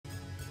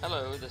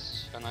Hello, this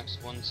is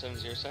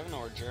Phoenix1707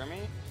 or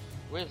Jeremy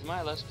with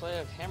my Let's Play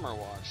of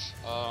HammerWatch.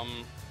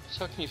 It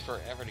took me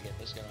forever to get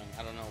this going.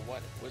 I don't know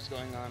what was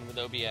going on with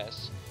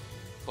OBS,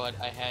 but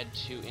I had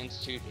to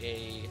institute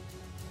a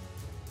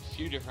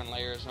few different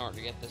layers in order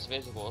to get this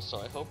visible, so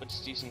I hope it's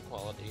decent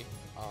quality.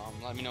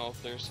 Let me know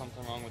if there's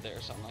something wrong with it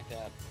or something like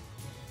that.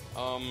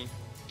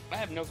 I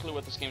have no clue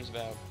what this game's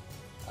about.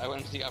 I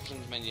went to the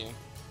options menu,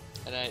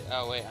 and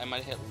oh wait, I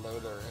might have hit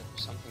load or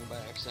something by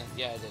accident.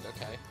 Yeah, I did,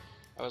 okay.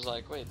 I was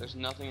like, wait, there's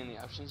nothing in the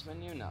options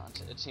menu? No,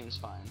 it seems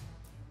fine.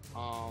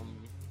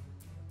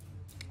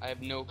 I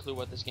have no clue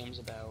what this game's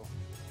about,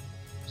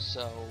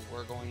 so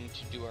we're going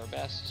to do our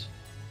best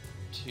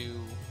to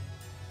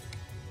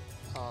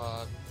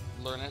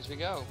learn as we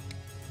go.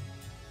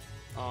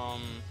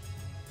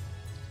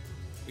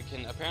 We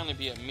can apparently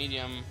be at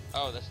medium.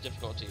 Oh, that's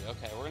difficulty.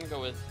 Okay, we're gonna go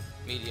with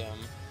medium,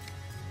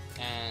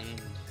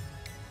 and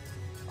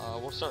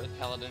we'll start with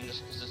Paladin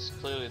just because it's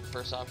clearly the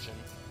first option.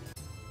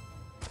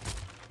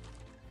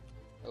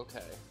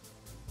 Okay.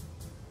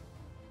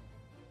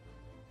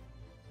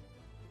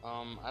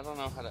 I don't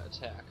know how to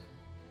attack.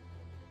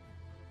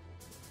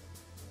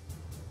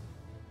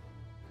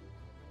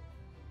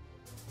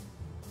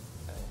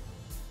 Okay.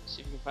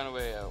 See if we can find a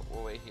way out.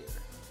 We'll wait here.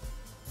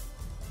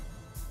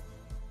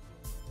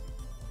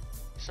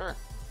 Sure.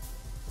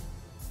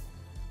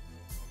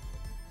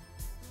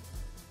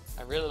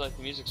 I really like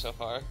the music so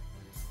far.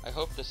 I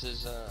hope this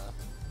is, okay,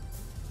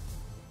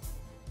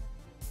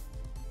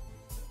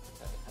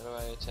 how do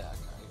I attack?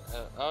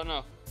 Oh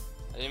no,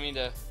 I didn't mean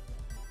to.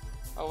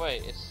 Oh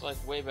wait, it's like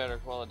way better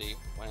quality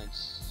when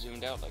it's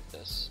zoomed out like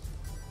this.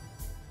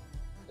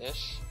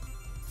 Ish.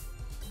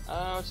 I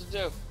don't know what to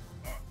do.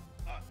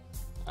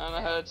 I don't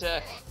know how to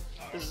attack.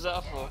 This is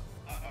awful.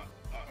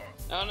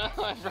 Oh no,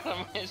 I brought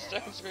up my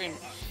start screen.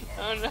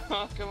 Oh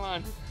no, come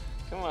on.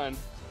 Come on.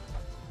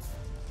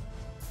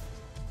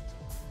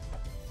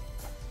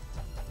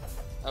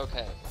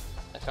 Okay,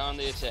 I found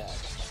the attack.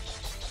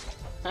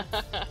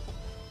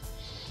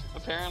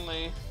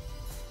 Apparently,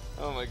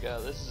 oh my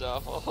god, this is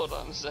awful. Hold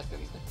on a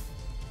second.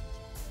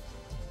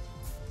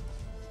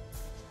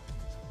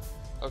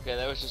 Okay,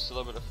 that was just a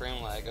little bit of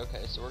frame lag.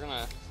 Okay, so we're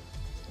gonna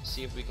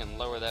see if we can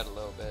lower that a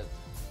little bit.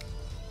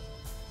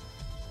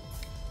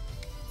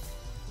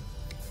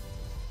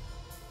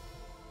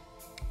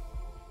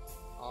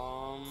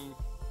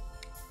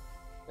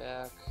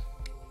 Back.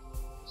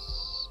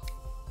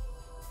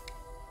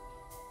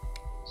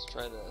 Let's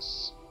try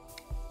this.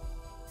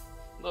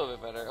 A little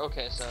bit better.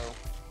 Okay, so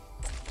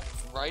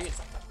right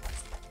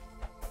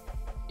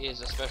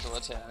is a special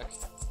attack,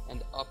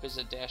 and up is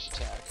a dash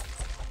attack.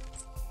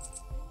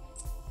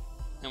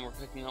 And we're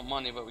picking up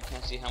money, but we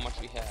can't see how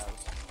much we have.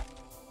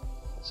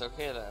 It's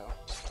okay though.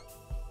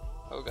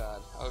 Oh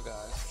god, oh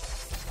god.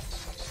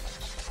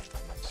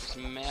 Just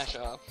mash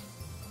up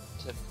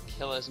to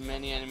kill as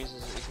many enemies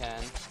as we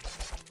can.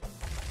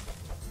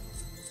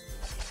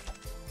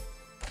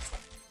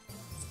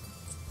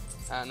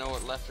 I don't know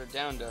what left or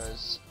down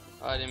does.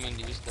 Oh, I didn't mean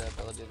to use the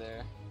ability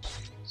there.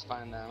 It's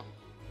fine though.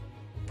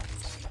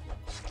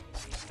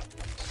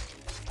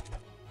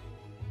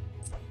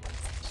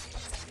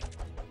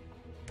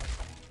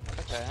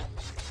 Okay.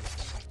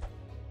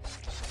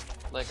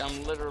 Like,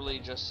 I'm literally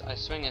just, I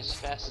swing as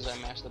fast as I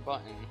mash the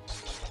button.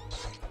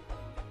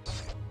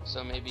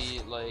 So maybe,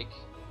 like,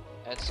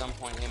 at some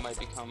point it might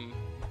become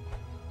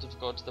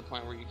difficult to the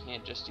point where you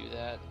can't just do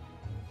that.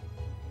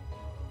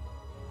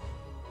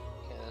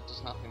 Okay, that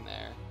does nothing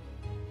there.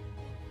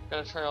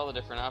 Gotta try all the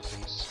different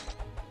options.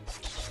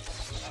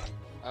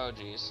 Oh,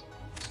 jeez.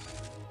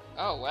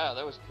 Oh, wow,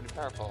 that was pretty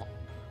powerful.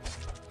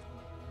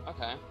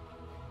 Okay.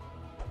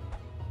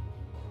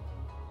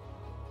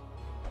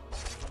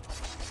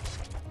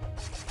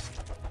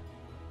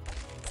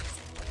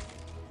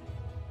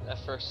 That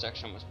first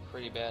section was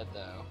pretty bad,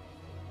 though.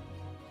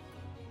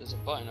 There's a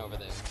button over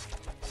there.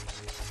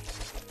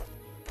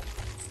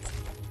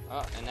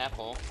 Oh, an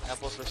apple.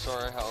 Apples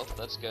restore our health.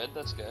 That's good,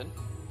 that's good.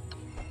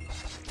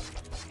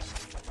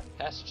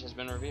 Passage has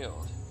been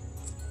revealed.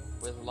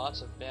 With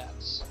lots of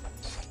bats.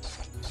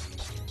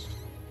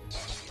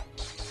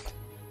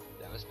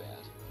 That was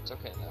bad. It's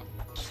okay, though.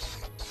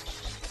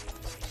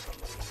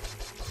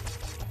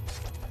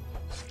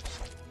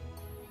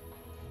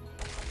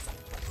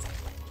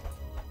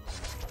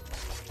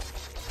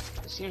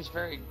 It seems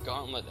very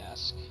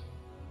Gauntlet-esque.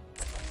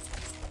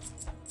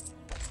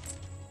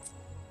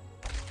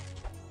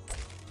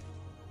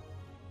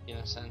 In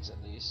a sense,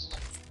 at least.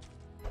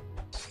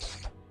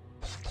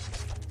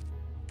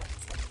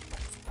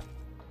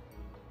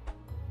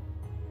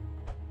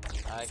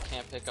 I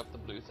can't pick up the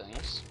blue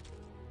things.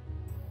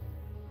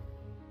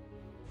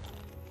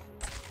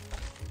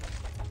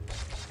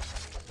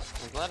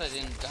 I'm glad I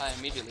didn't die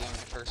immediately on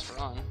my first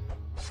run.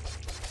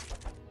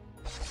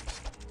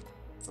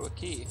 Oh, a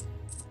key.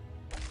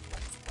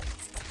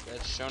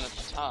 That's shown at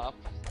the top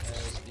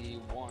as the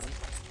 1.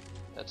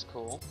 That's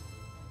cool.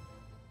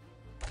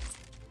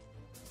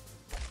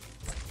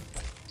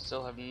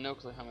 Still have no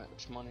clue how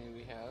much money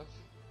we have.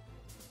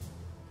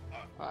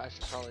 Oh, I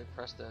should probably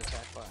press the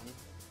attack button.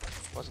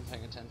 Wasn't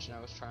paying attention. I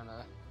was trying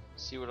to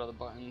see what other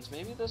buttons.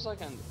 Maybe there's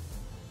like a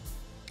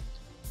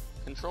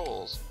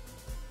controls.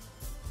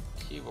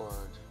 Keyboard.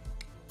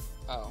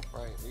 Oh,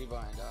 right.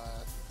 Rewind.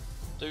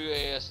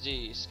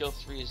 WASD. Skill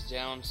 3 is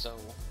down, so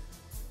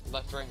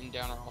left, right, and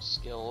down are all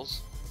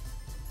skills.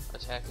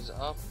 Attack is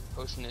up.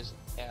 Potion is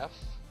F.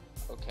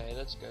 Okay,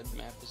 that's good.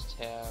 Map is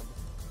tab.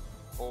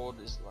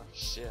 Hold is left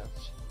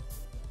shift.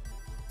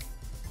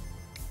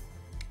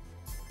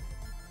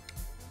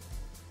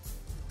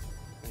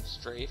 And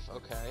strafe,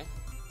 okay.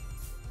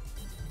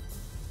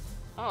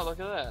 Oh, look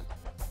at that.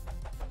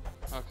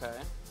 Okay.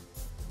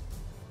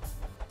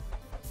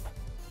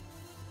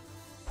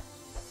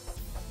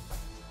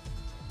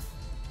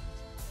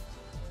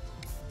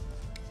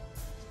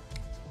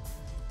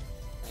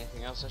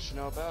 Anything else I should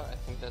know about? I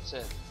think that's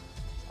it.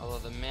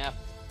 Although the map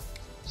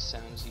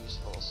sounds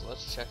useful, so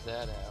let's check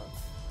that out.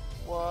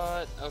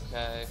 What?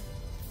 Okay.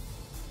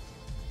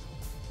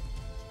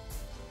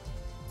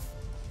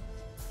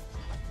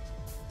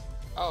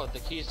 Oh, the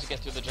keys to get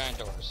through the giant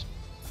doors.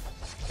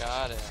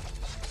 Got it.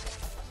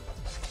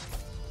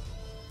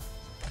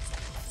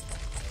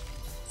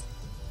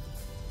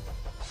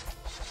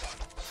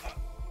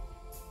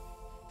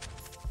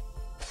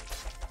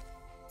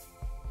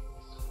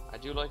 I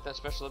do like that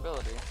special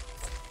ability.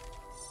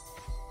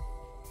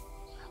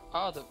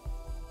 Oh,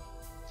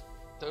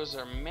 those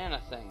are mana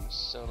things,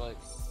 so like,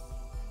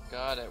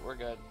 got it, we're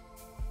good.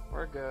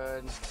 We're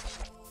good.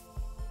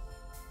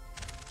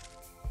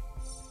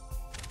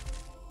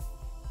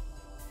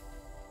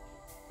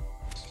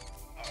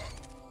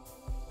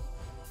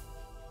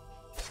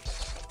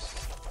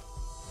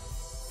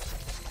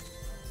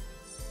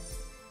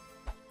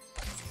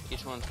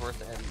 Each one's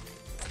worth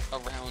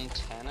around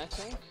 10, I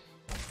think.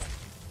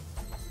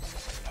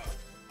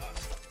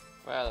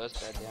 Wow, that was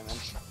bad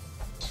damage.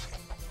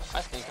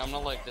 I think I'm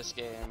gonna like this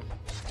game.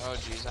 Oh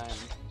geez, I am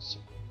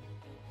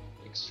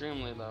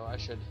extremely low. I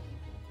should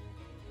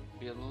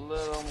be a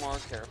little more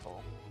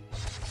careful.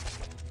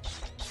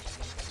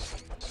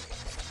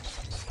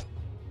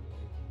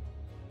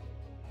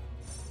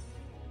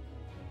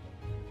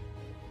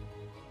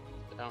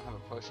 I don't have a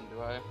potion,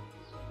 do I?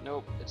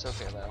 Nope, it's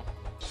okay though.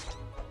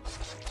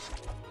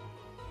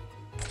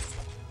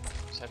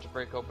 Just have to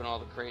break open all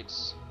the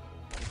crates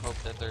and hope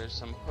that there's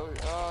some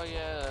oh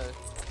yeah,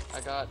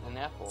 I got an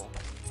apple.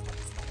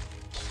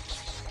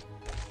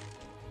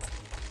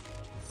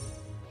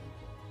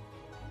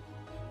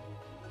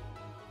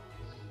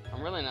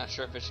 I'm really not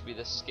sure if it should be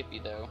this skippy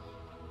though.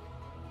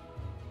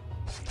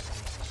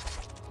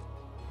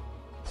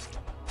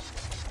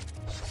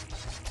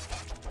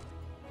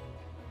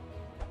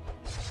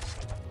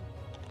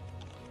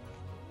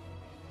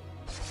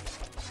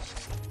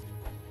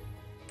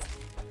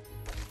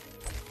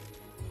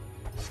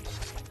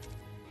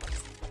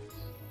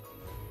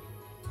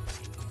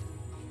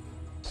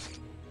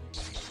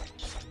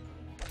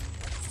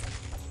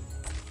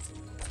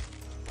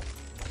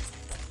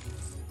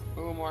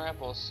 Ooh, more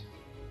apples.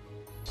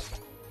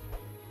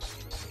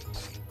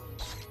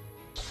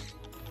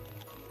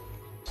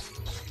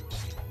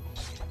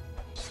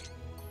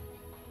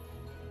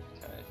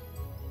 Okay.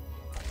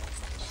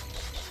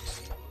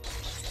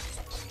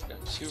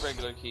 Got 2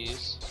 regular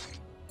keys.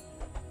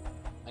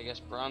 I guess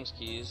bronze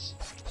keys.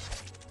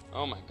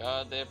 Oh my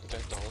god, they have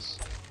projectiles.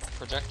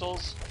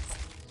 Projectiles?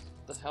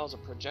 What the hell is a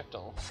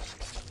projectile?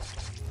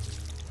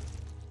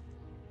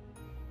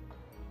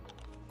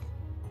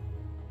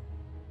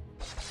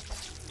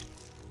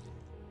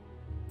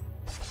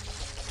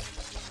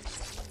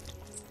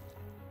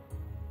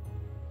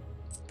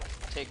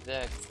 Take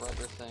that,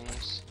 rubber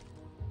things.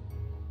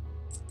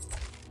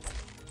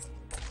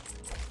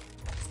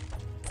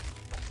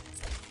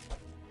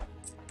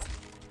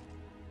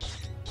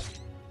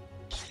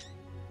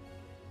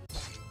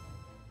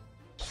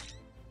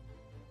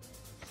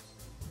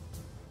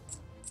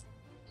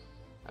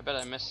 I bet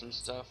I missed some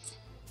stuff.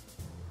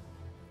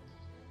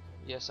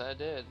 Yes, I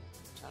did.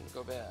 Time to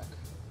go back.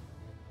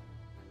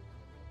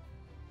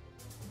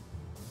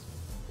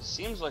 It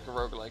seems like a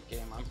roguelike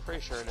game. I'm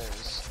pretty sure it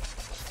is.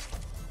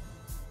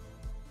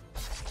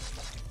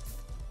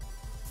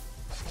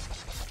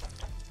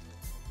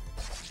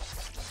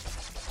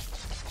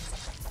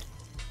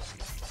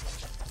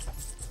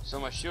 So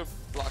my shield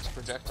blocks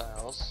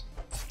projectiles.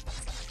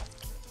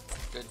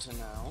 Good to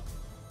know.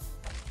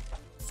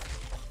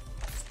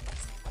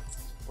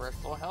 We're at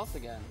full health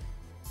again.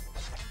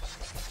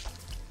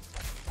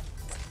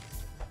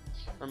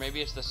 Or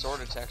maybe it's the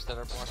sword attacks that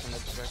are blocking the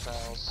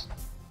projectiles.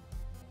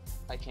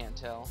 I can't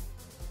tell.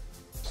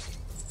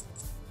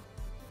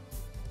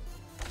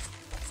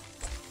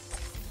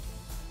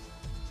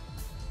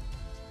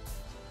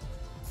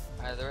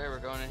 Either way, we're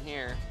going in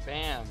here.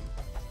 Bam!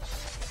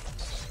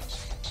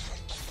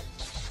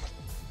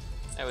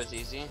 That was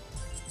easy.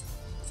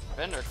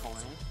 Vendor coin.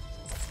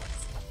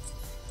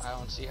 I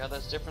don't see how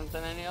that's different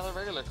than any other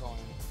regular coin.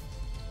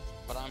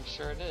 But I'm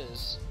sure it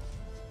is.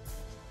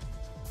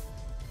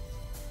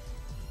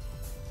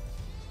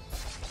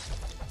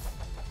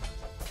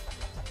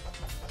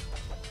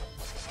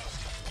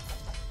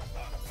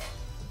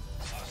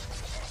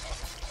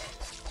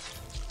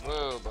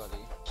 Whoa,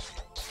 buddy.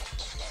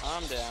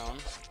 Calm down.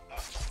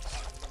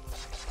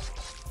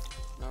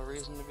 No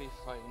reason to be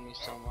fighting me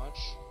so much.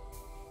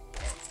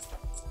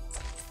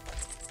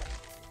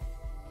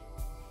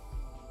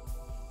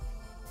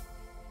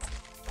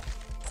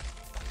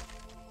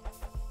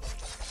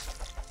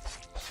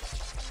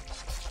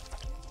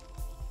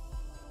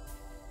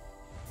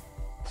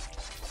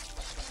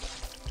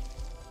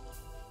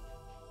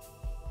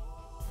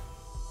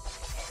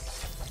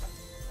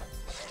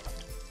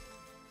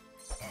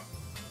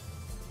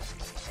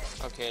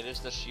 Okay, it is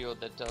the shield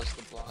that does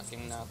the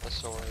blocking, not the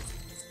sword.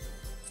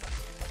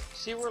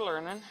 See, we're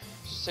learning.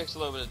 Just takes a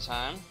little bit of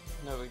time.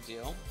 No big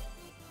deal.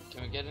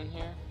 Can we get in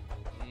here?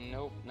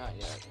 Nope, not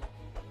yet.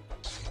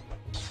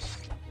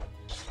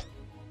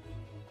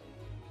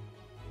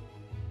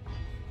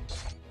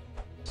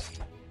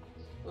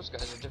 Those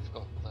guys are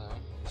difficult, though.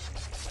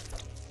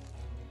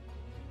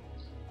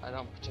 I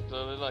don't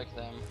particularly like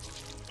them.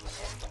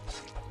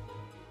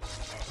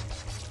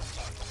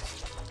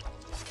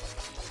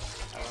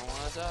 I don't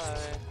want to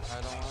die.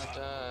 I don't want to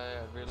die.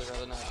 I'd really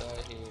rather not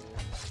die here.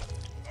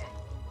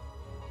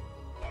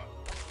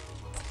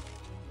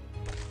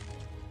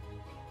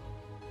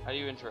 How do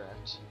you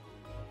interact?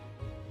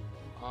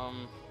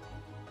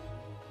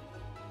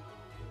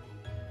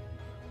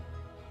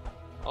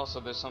 Also,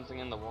 there's something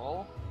in the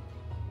wall.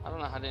 I don't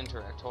know how to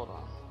interact. Hold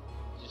on.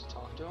 Just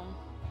talk to him?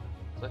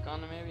 Click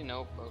on him maybe?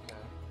 Nope. Okay.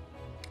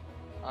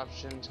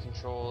 Options,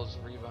 controls,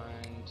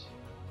 rebind,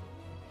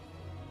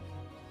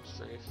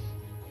 strafe,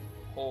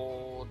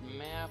 hold,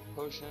 map,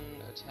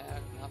 potion,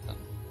 attack, nothing.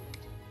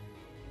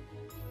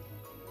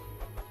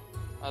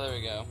 Oh, there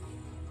we go.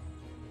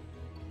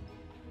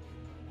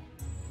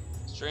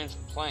 Strange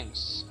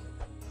planks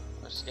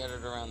are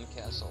scattered around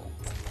the castle.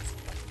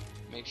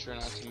 Make sure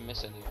not to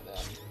miss any of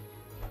them.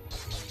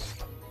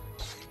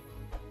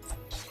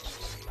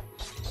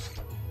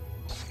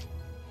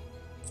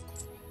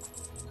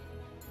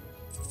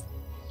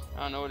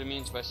 I don't know what it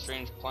means by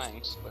strange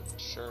planks, but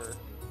sure.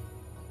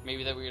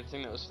 Maybe that weird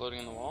thing that was floating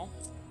in the wall?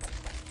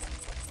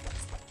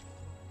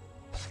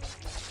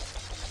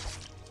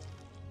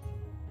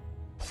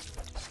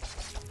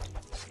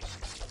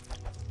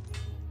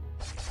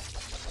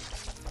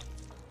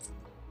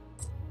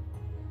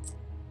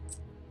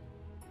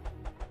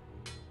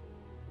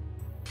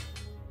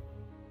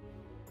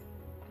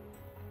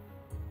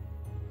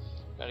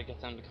 Gotta get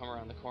them to come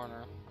around the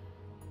corner.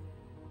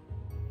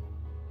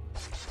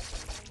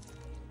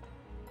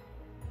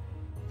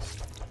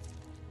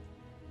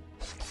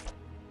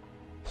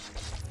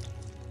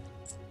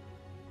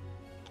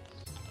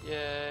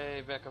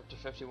 Yay, back up to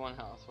 51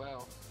 health.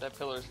 Wow, that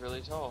pillar's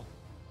really tall.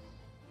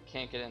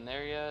 Can't get in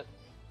there yet.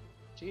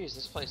 Jeez,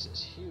 this place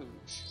is huge.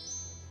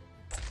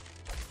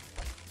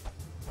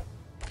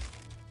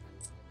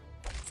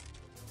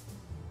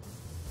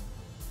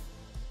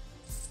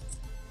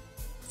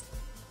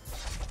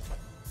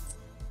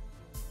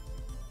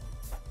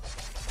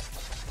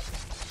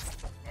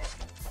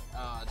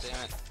 Ah,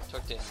 damn it.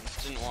 Took damage.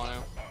 Didn't want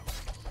to.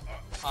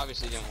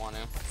 Obviously didn't want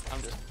to.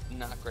 I'm just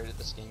not great at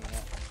this game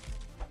yet.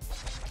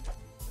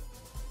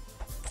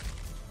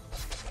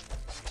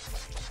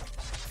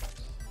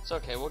 It's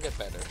okay, we'll get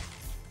better.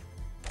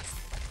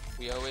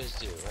 We always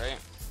do, right?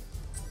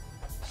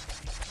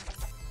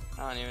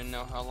 I don't even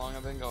know how long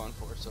I've been going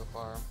for so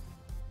far.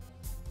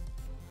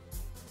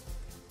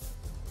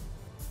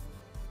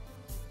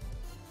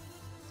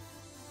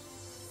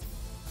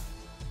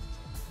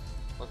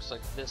 Looks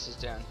like this is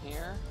down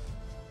here.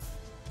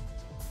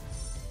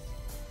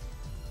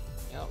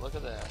 Yeah, look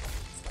at that.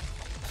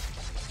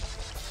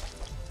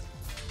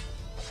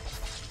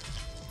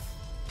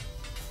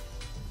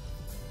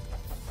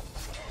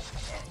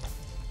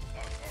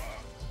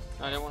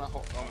 No, I didn't want to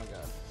hold. Oh my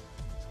god.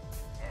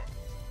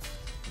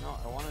 No,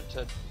 I wanted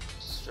to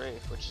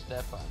strafe, which is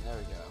that button. There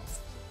we go.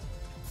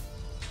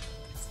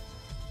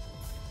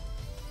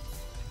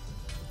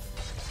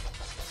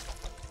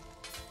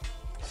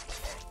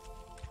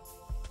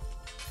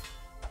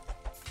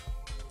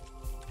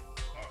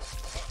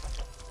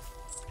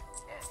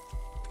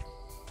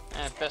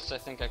 At best, I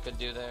think I could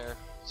do there.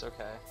 It's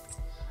okay.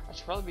 I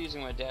should probably be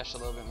using my dash a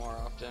little bit more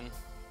often.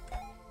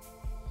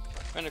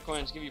 Vendor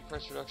coins give you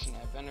price reduction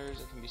at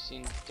vendors. It can be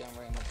seen down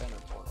right in the vendor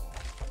portal.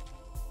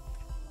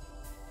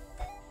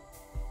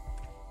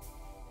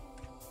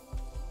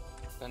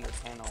 Vendor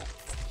panel.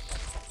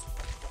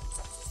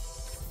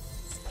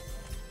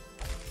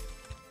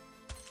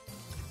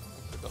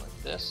 If we go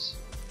like this.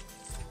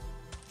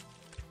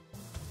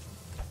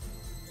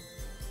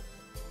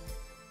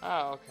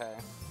 Oh, okay.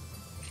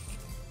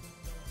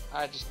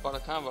 I just bought a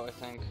combo, I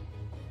think.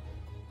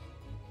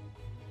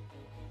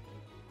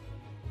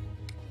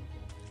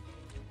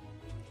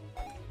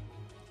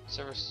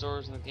 Several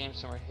stores in the game,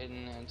 some are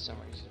hidden and some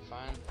are easy to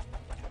find.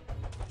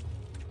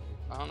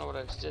 I don't know what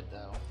I just did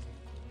though.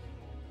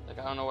 Like,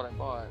 I don't know what I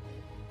bought.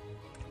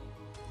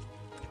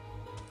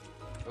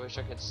 I wish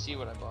I could see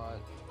what I bought.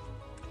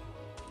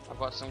 I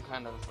bought some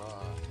kind of,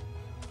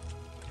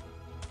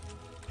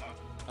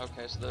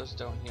 okay, so those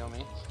don't heal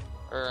me.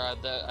 Or,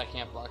 I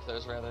can't block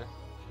those, rather.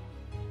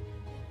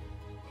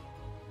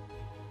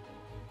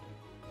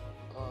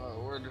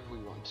 where do we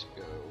want to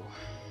go?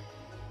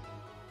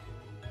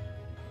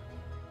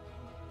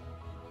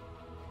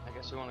 I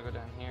guess we want to go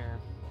down here.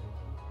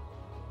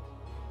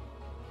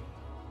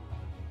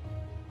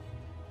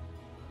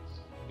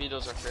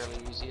 Beetles are fairly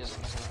easy as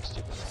long as I'm not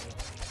stupid about it.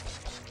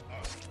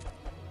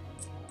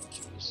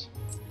 Jeez.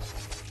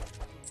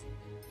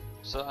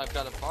 So I've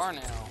got a bar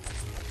now,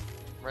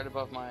 right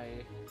above my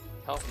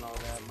health and all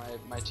that,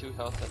 my 2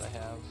 health that I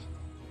have.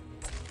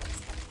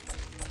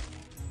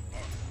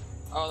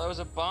 Oh, that was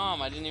a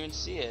bomb, I didn't even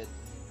see it.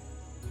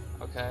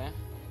 Okay.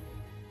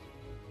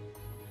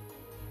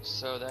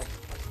 So that...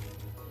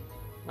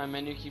 my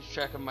menu keeps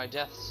track of my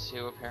deaths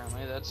too,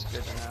 apparently. That's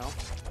good to know.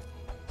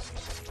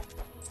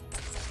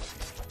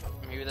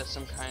 Maybe that's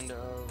some kind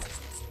of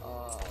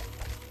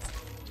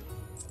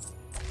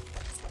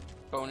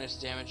bonus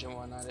damage and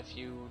whatnot if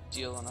you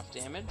deal enough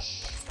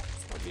damage,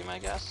 would be my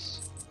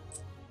guess.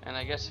 And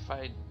I guess if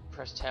I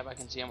press tab I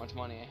can see how much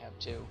money I have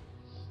too.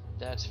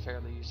 That's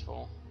fairly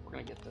useful. We're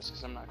gonna get this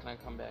because I'm not gonna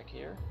come back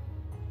here.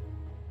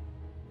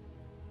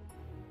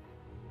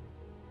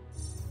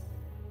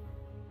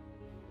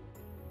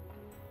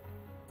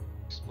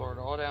 Explored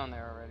all down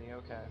there already,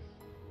 okay.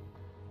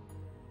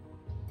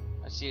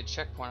 I see a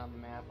checkpoint on the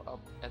map up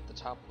at the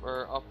top,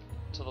 or up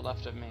to the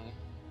left of me.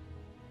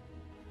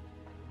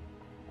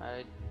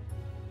 I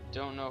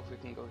don't know if we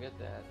can go get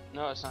that.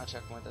 No, it's not a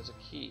checkpoint, that's a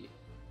key.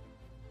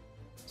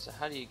 So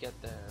how do you get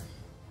there?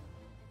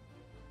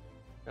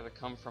 Gotta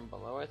come from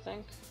below, I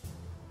think?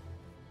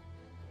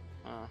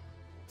 Huh.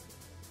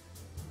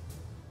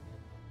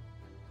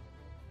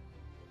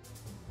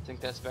 I think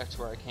that's back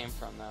to where I came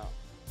from though.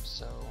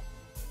 So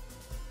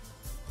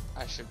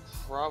I should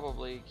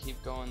probably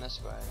keep going this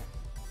way.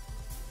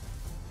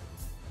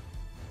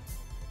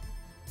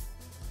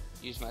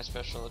 Use my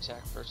special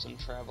attack for some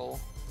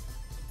travel,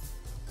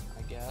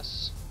 I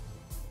guess.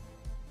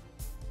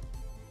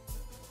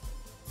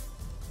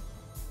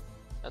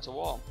 That's a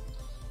wall.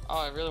 Oh,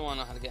 I really want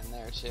to know how to get in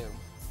there too.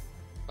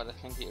 But I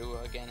think you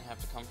again have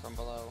to come from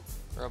below,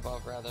 or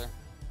above rather.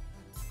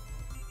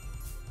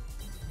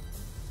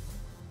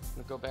 I'm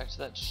gonna go back to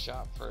that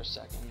shop for a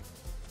second.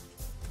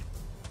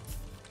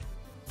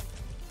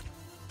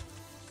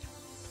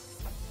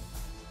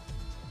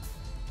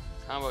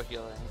 Combo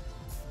healing.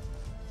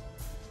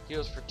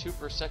 Heals for 2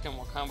 per second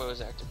while combo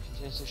is active.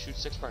 Continues to shoot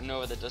 6-part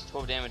Nova that does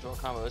 12 damage while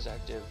combo is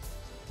active.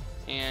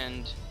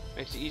 And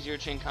makes it easier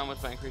to chain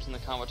combos by increasing the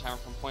combo timer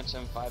from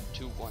 0.75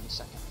 to 1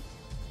 second.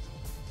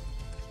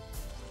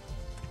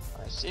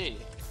 I see.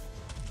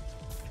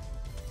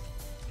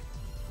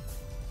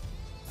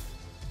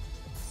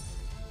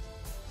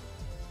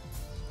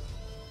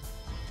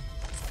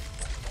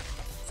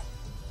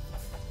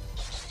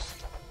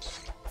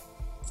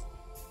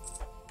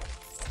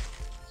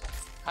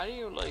 How do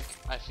you, like,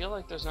 I feel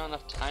like there's not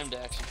enough time to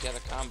actually get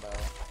a combo.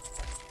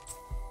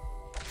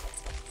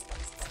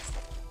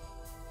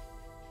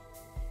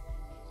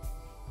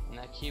 And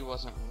that key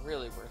wasn't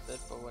really worth it,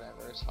 but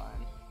whatever, it's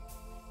fine.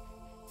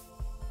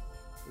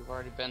 We've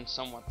already been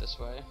somewhat this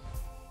way.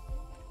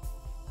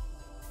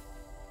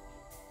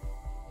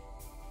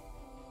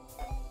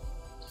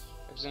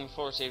 Exiting the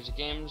floor saves your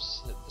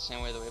games the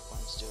same way the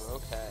waypoints do.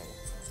 Okay.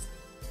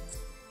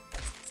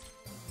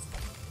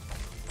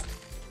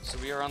 So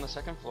we are on the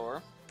 2nd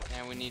floor,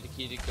 and we need a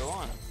key to go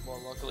on. Well,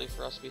 luckily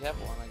for us, we have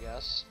one, I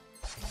guess.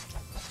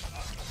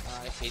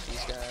 I hate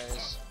these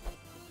guys.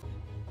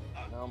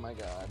 Oh my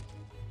god.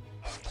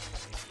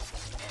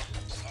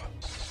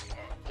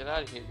 Get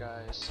out of here,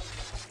 guys.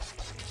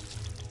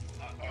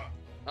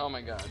 Oh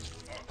my god.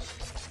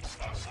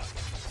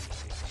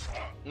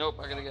 Nope,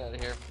 I gotta get out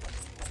of here.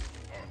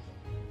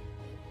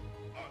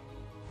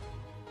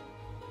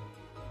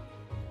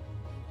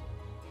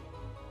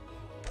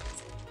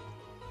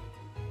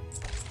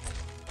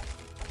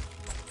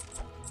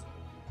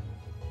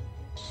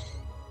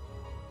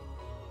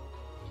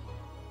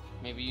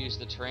 Maybe use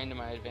the terrain to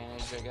my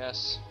advantage, I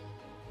guess.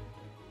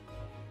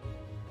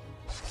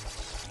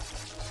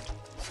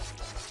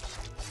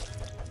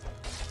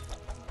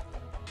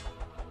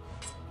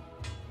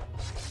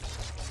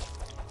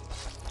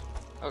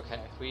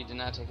 Okay, we did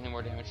not take any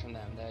more damage from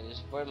them. That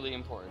is vitally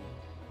important.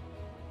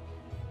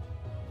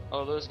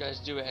 Oh, those guys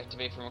do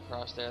activate from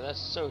across there. That's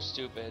so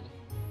stupid.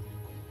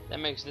 That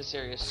makes this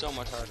area so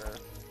much harder.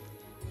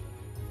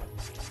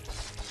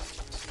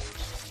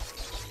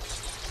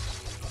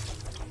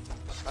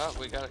 Oh,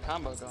 we got a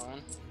combo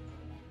going.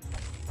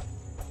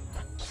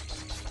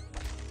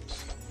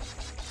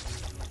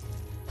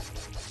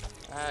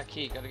 Ah,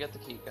 key. Gotta get the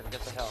key. Gotta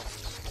get the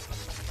health.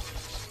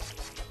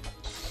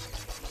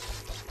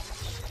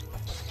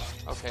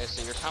 Okay,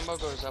 so your combo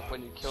goes up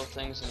when you kill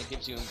things and it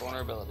gives you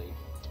invulnerability.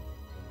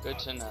 Good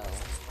to know.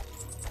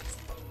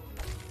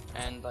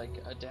 And like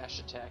a dash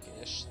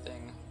attack-ish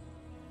thing.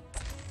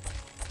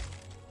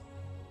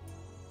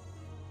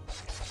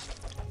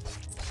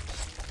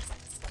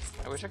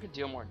 I wish I could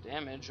deal more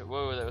damage.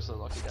 Whoa, that was a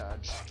lucky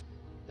dodge.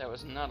 That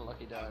was not a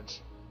lucky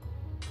dodge.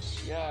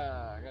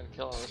 Yeah, I gotta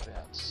kill all those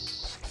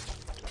bats.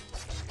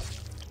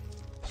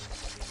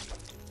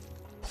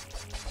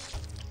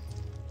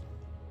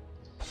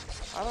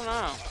 I don't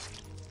know.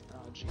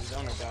 Oh jeez,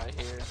 I'm gonna die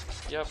here.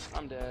 Yep,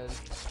 I'm dead.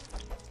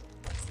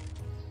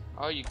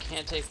 Oh, you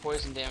can't take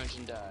poison damage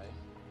and die.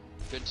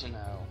 Good to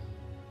know.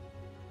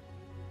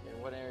 Okay,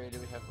 what area do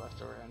we have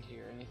left around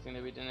here? Anything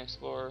that we didn't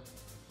explore?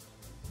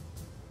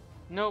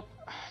 Nope,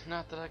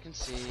 not that I can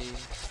see.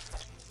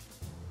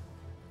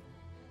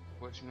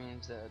 Which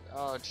means that,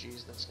 oh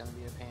jeez, that's gonna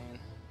be a pain.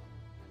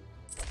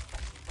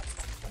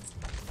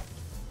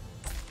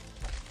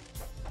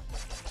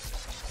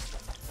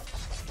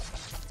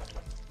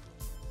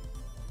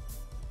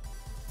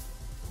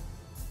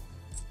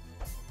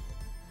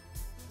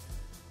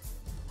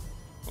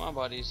 Come on,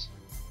 buddies.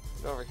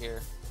 Get over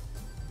here.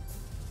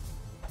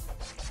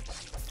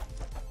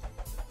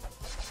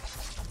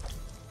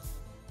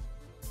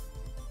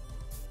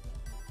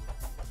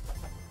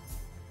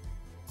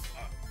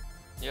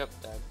 Yep,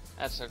 dead.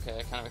 That's okay,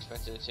 I kind of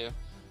expected it to.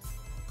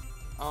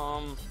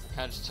 I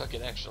kind of just took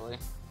it, actually,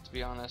 to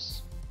be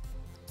honest.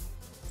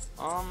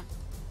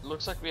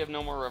 Looks like we have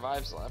no more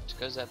revives left,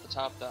 because at the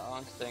top the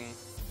Ankh thing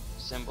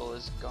symbol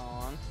is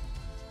gone.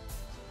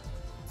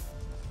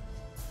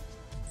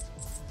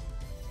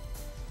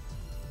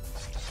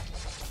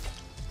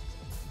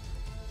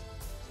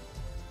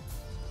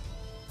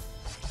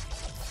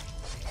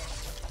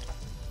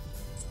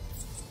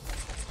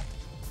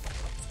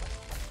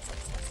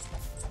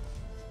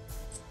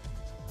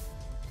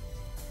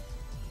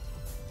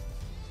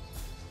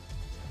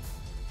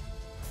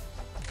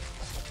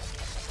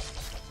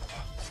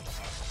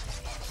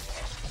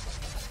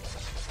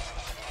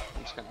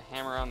 Gonna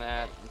hammer on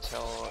that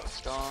until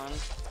it's gone,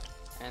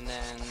 and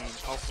then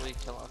hopefully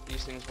kill off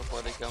these things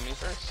before they kill me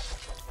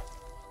first.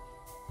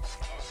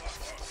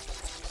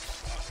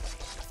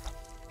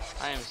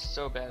 I am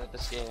so bad at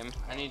this game.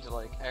 I need to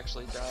like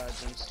actually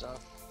dodge and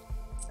stuff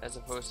as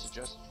opposed to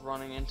just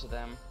running into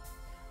them.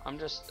 I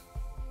don't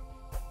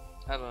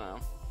know.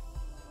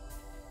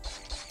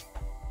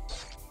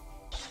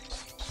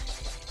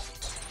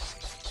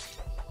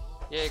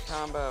 Yay,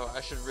 combo. I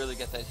should really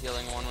get that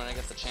healing one when I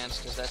get the chance,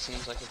 because that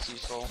seems like it's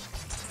useful.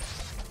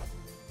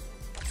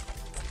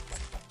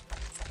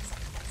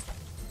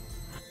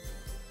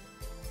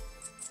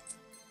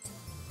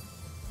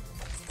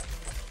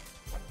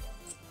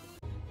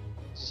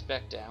 Is this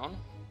back down?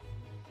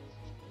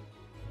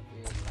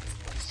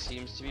 It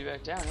seems to be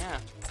back down, yeah.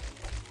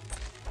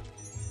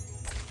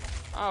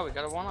 Oh, we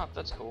got a 1-up.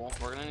 That's cool.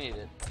 We're gonna need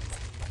it.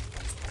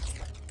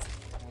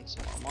 And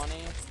some more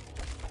money.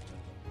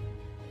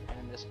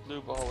 This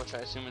blue ball, which I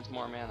assume is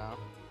more mana,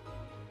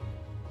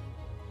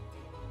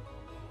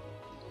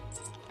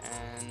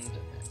 and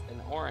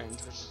an orange,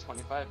 which is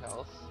 25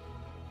 health.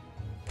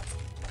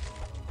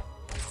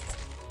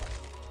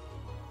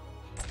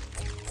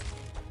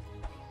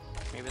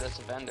 Maybe that's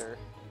a vendor.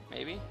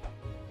 Maybe?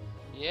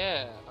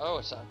 Yeah. Oh,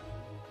 it's a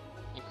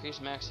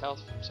increased max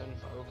health from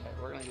 75. Okay,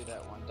 we're gonna do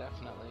that one,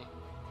 definitely.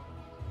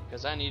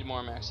 Because I need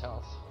more max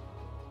health.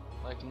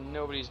 Like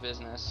nobody's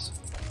business.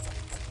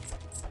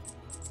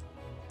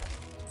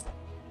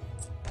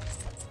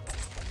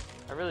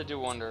 I really do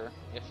wonder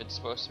if it's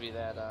supposed to be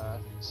that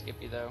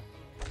Skippy though.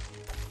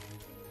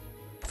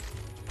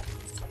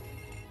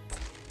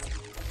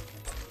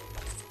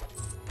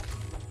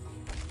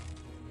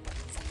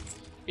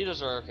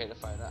 Beetles are okay to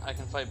fight. I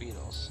can fight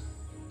beetles.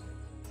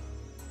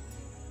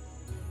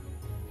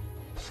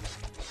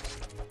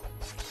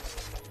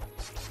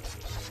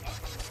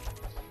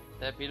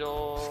 That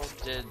beetle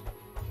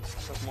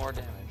took more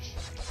damage.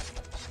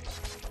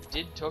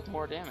 Took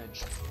more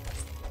damage.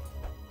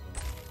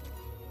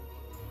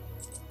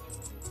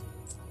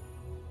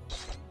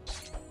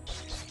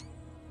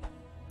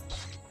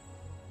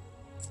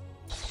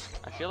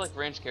 I feel like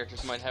ranged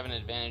characters might have an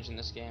advantage in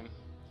this game.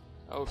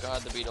 Oh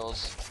god, the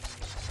beetles.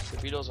 The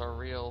beetles are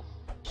real.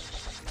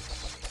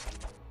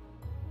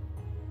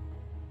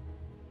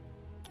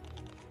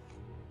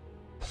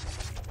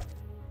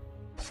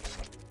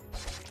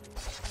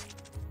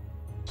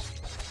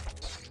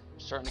 I'm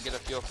starting to get a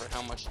feel for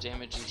how much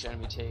damage each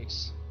enemy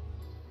takes.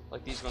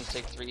 Like these ones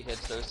take 3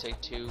 hits, those take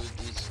 2,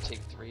 these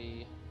take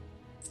 3.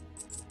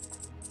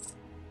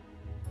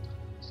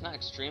 It's not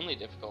extremely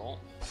difficult.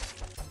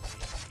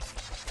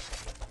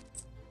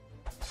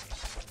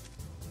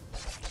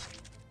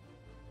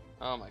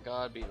 Oh my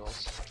god,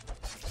 beetles.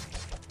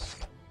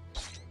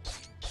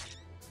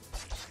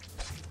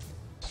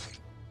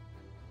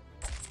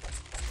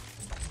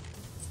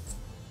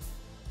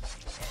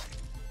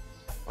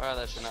 Wow,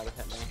 that should not have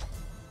hit me.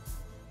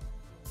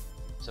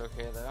 It's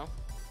okay though.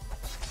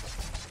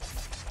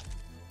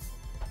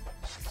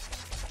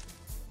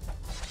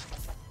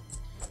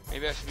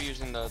 Maybe I should be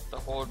using the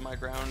hold my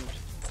ground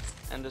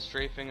and the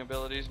strafing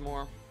abilities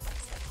more.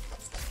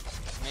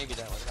 Maybe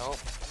that would help.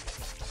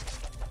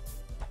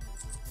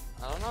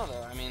 I don't know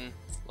though, I mean,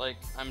 like,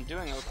 I'm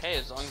doing okay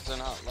as long as they're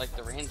not like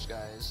the range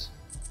guys.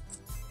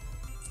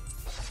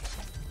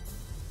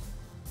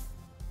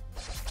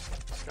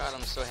 God,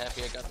 I'm so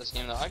happy I got this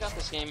game though. I got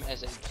this game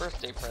as a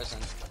birthday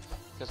present,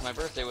 because my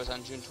birthday was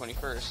on June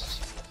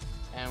 21st,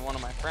 and one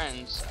of my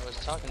friends, I was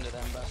talking to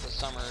them about the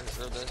summer,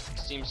 or the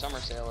Steam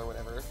summer sale or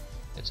whatever,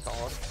 it's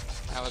called.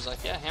 And I was like,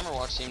 yeah,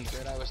 HammerWatch seemed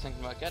good. I was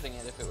thinking about getting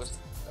it if it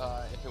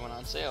went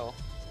on sale.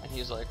 And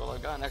he's like, well,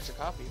 I've got an extra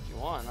copy if you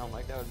want. And I'm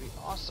like, that would be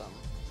awesome.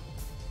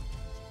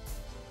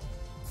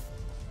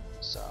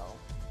 So,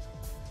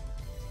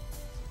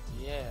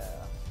 yeah,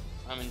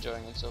 I'm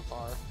enjoying it so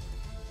far.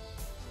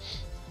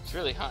 It's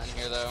really hot in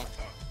here, though.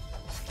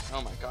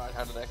 Oh my god,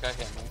 how did that guy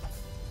hit me?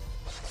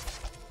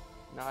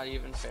 Not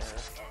even fair.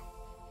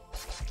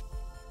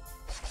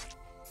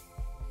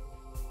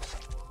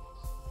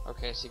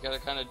 Okay, so you gotta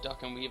kind of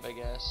duck and weave, I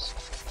guess.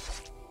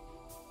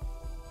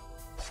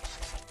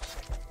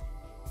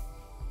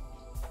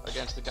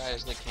 Against the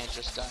guys that can't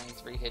just die in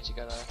 3 hits, you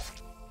gotta...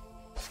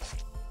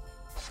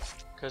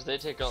 Because they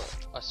take a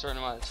certain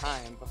amount of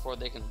time before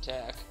they can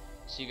attack.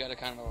 So you gotta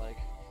kind of like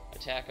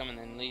attack them and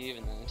then leave,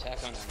 and then attack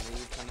them and then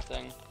leave, kind of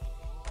thing.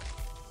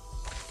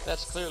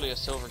 That's clearly a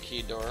silver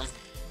key door.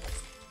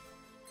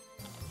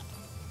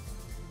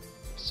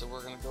 So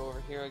we're gonna go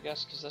over here, I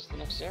guess, because that's the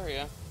next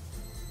area.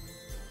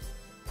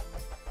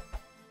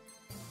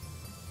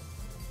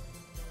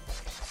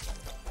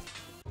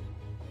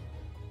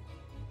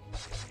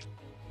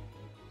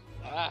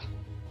 Ah!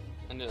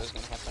 I knew that was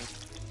gonna happen.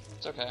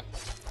 It's okay.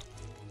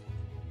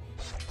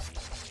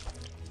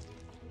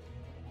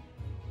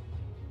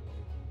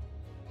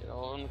 Get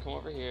all of them to come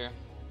over here.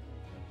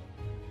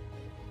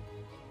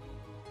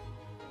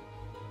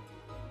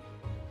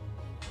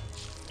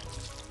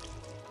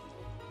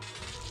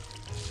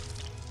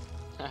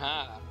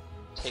 Haha!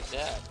 Take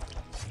that.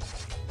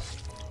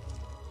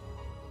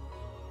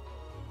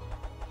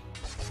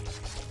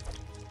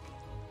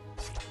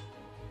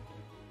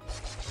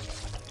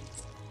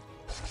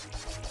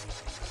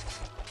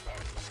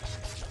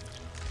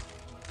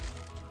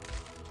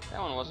 That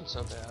one wasn't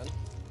so bad.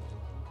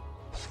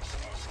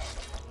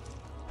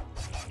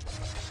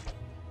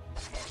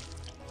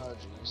 Oh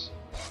jeez.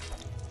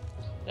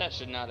 That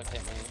should not have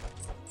hit me.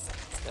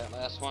 That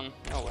last one?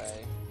 No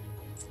way.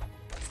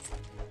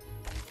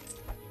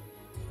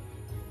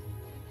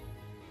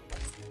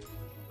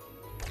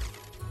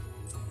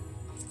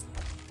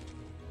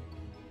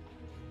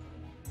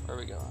 Where are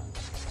we going?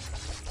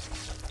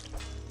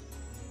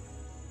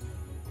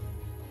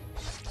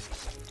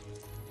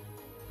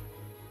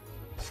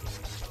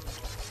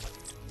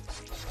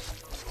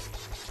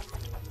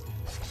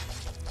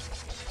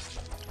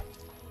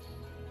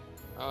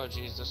 Oh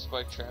geez, there's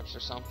spike traps or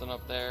something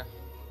up there.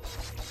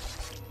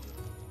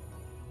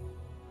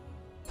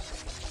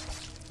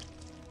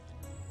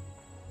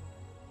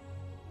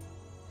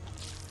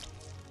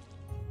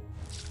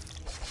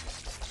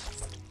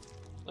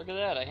 Look at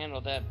that, I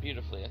handled that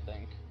beautifully, I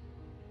think.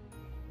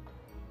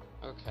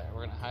 Okay,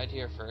 we're gonna hide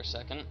here for a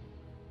second.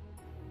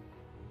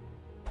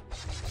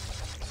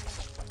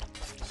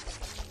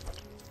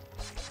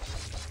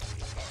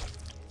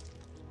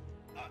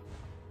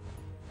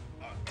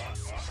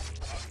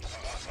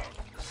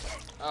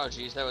 Oh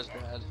jeez, that was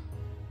bad.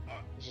 I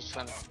was just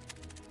trying to...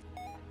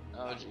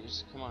 Oh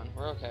jeez, come on,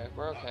 we're okay,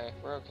 we're okay,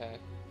 we're okay.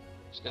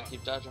 Just gotta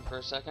keep dodging for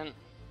a second.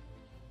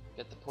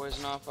 Get the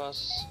poison off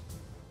us.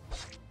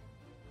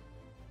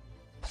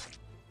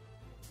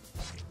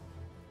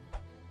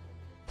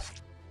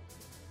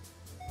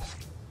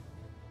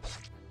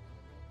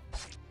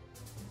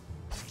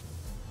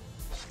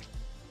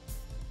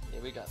 Yeah,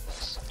 we got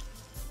this.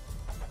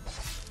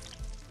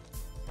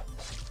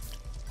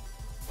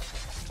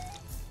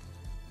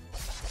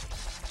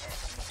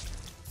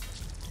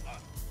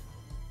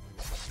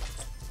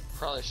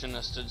 Probably shouldn't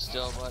have stood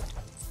still, but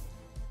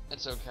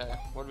it's okay.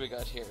 What do we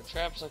got here?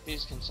 Traps like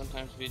these can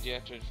sometimes be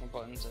deactivated from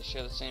buttons that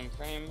share the same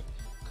frame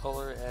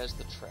color as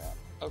the trap.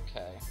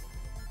 Okay.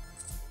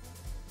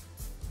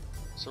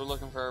 So we're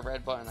looking for a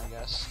red button, I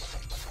guess.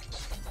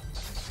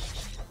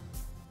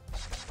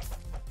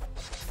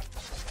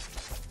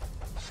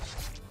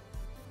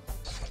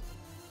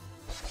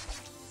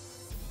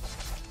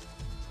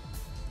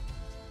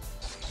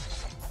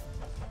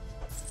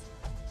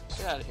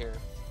 Get out of here.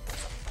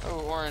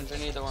 Oh, orange, I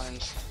need the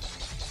orange.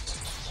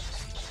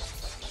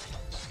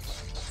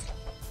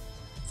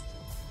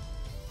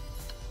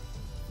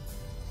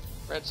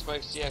 Red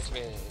spikes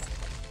deactivated.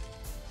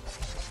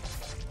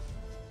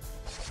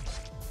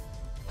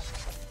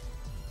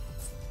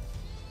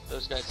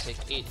 Those guys take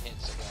 8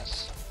 hits, I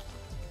guess.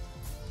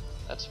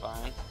 That's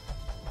fine.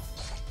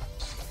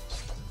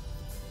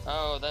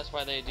 Oh, that's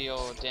why they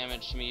deal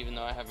damage to me even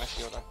though I have my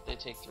shield up. They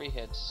take 3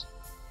 hits.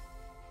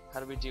 How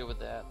do we deal with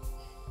that?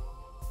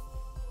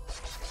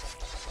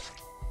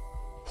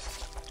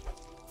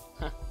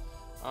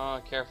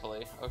 Oh,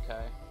 carefully.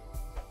 Okay.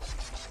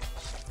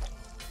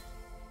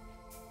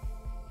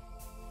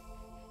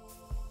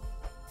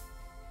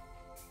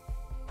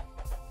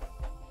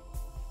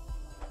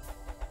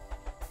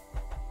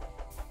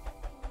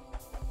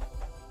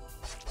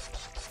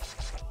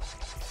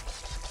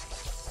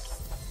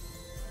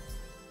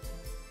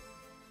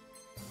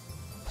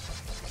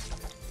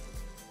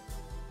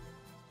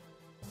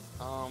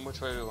 Which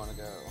way do we want to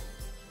go?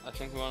 I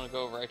think we want to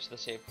go right to the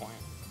save point.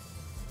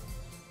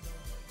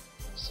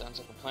 Sounds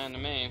like a plan to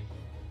me.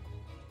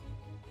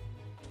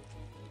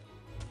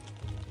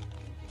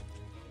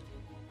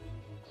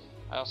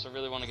 I also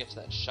really want to get to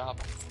that shop,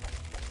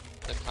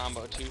 the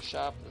Combo 2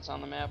 shop that's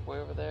on the map way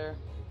over there.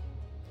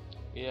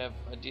 We have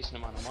a decent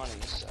amount of money,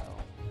 so...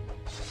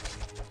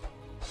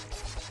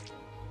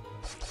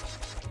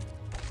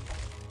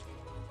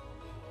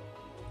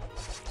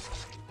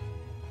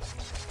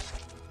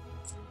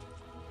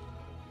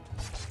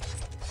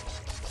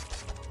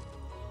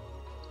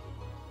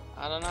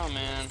 I don't know,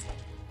 man.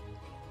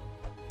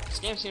 This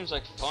game seems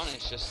like fun,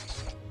 it's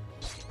just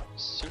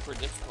super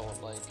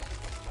difficult. Like,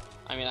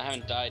 I mean, I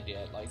haven't died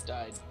yet, like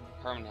died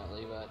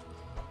permanently, but...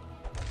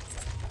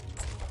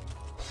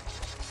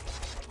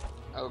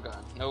 Oh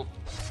god, nope.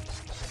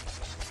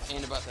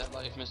 Ain't about that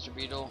life, Mr.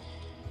 Beetle.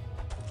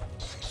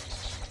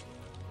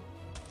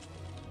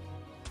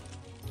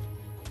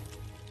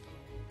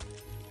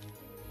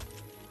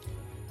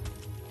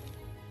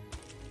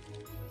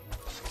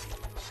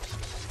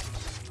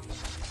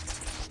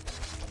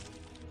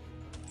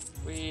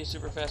 Wee,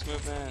 super fast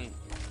movement.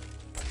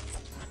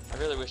 I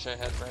really wish I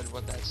had read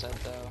what that said,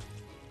 though.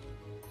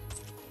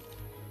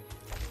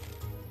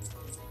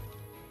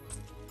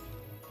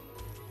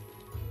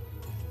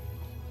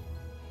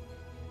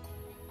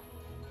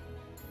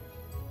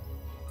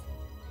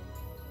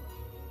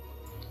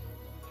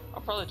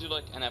 I'll probably do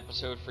like an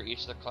episode for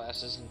each of the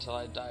classes until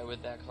I die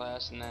with that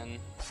class, and then,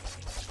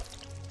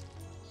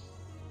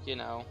 you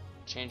know,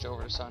 change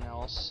over to something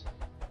else.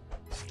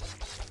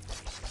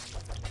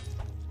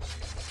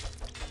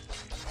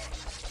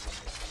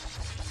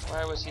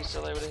 Why was he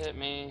still able to hit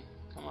me?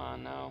 Come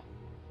on, no.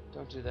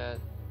 Don't do that.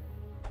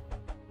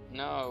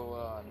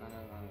 No, no.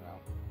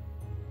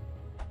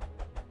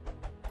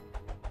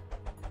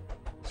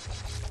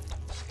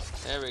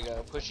 There we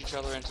go. Push each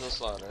other into the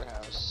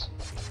slaughterhouse.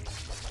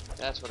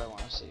 That's what I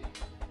want to see.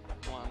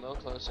 Come on, a little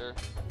closer.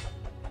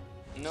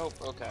 Nope,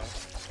 okay.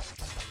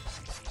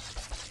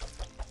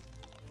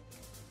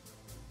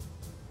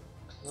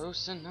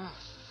 Close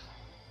enough.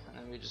 And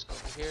then we just go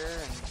over here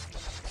and...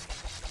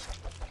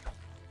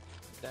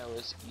 That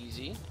was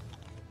easy.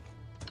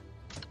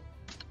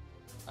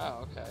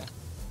 Oh, okay.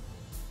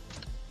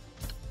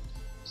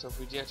 So if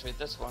we deactivate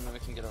this one, then we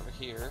can get over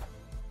here.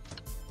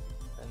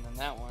 And then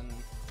that one...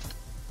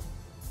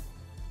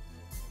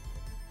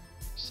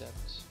 Except...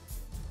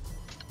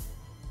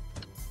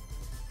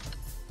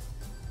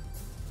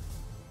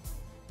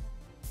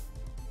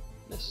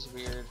 This is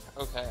weird.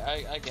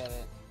 Okay, I get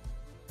it.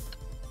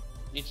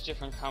 Each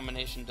different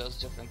combination does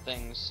different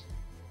things.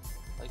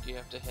 Like you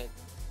have to hit...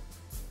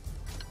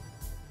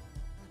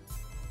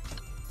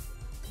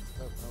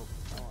 Oh, nope,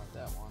 I want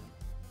that one.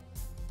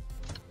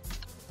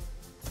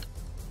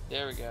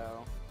 There we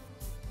go.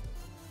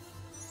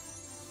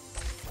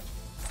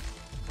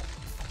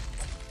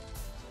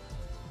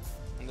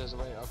 And there's a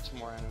way up to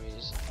more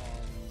enemies.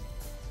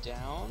 And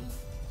down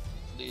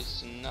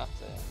leads to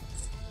nothing.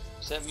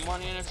 Except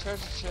money in a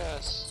treasure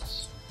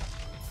chest.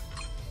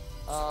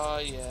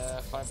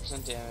 Yeah,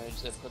 5%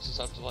 damage. That puts us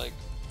up to like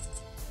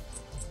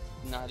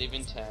not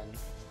even 10.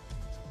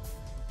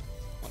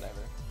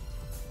 Whatever.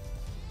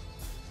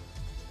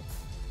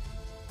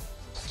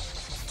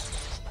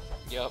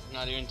 Yup,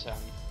 not even 10.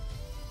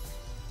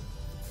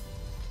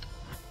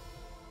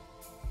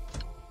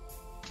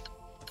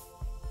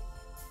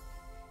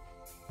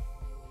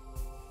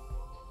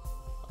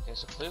 Okay,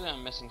 so clearly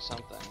I'm missing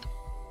something.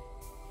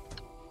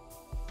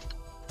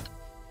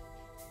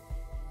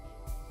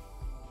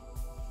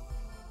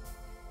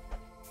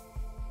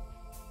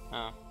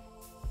 Huh.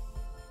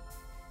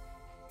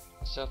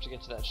 I still have to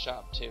get to that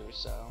shop too,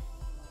 so...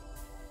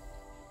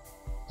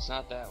 It's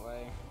not that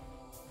way.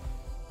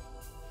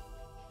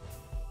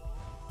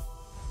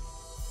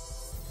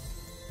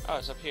 Oh,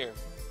 it's up here.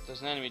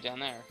 There's an enemy down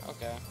there.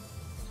 Okay.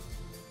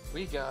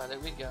 We got it,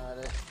 we got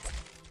it.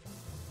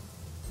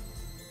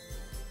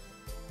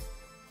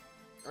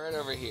 Right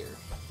over here.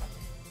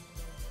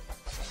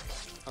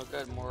 Oh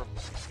good, more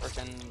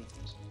frickin'...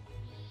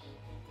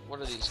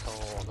 What are these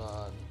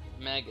called?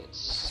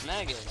 Maggots.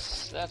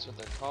 Maggots! That's what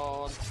they're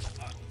called.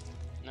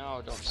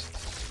 No,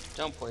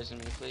 don't poison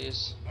me,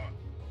 please.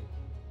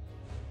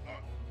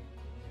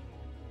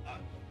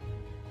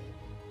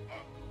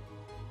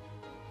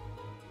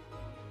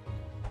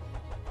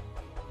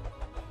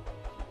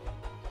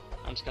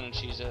 I'm just gonna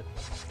cheese it.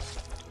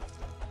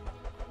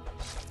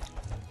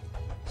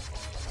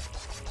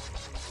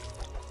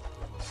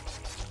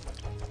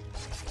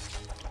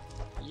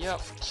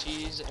 Yep,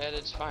 cheese at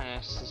its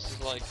finest. This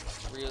is like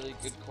really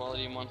good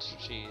quality monster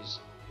cheese.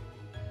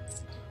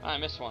 Ah, I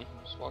missed one.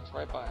 Just walked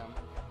right by him.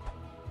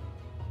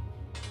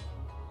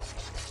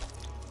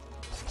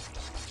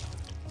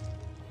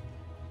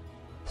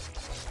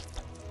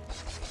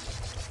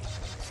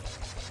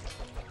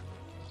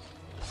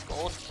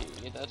 Gold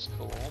key, that's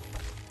cool.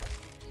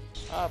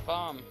 Ah,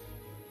 bomb.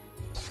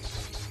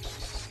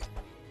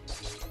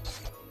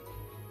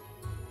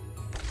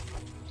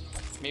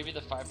 Maybe the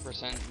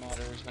 5%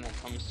 matters when it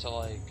comes to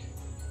like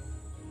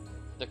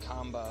the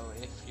combo.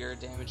 If your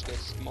damage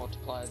gets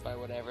multiplied by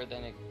whatever,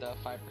 then the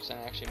 5%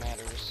 actually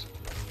matters.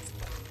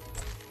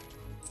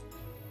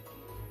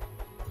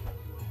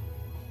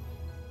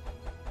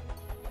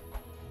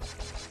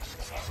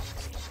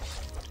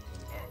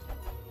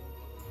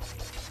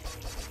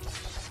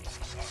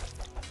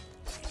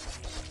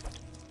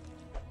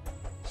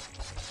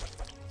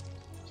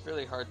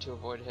 really hard to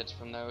avoid hits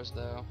from those,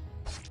 though.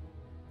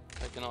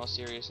 Like, in all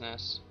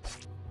seriousness.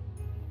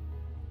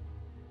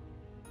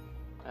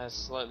 That's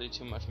slightly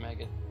too much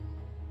maggot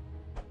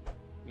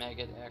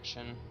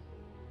action.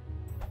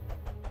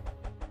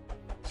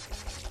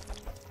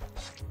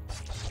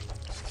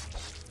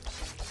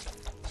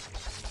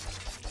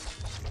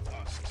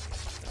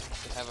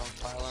 To have them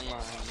file in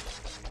line.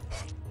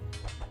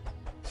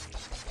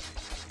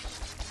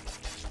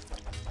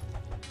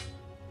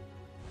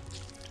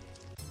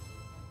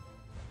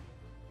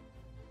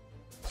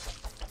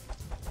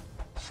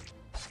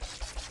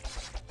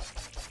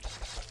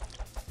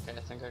 Okay,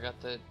 I think I got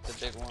the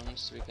big ones,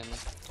 so we can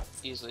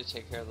easily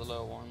take care of the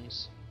low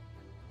ones.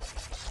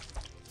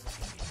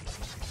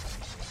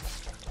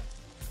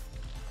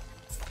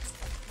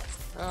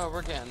 Oh,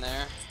 we're getting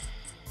there.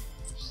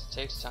 Just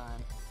takes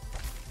time.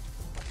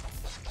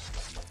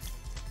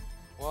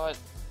 What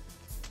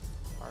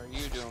are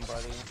you doing,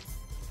 buddy?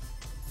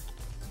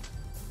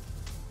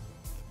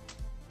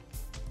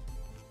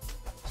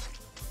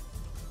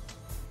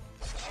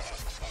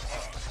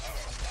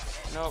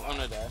 Nope, I'm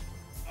gonna die.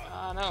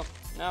 Ah, no,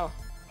 no.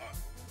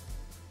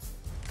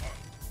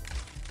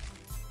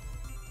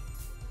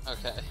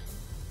 Okay.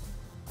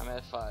 I'm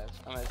at 5.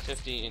 I'm at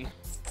 15.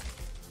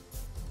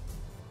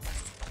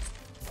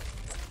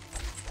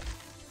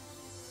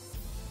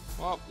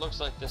 Well, looks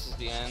like this is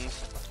the end.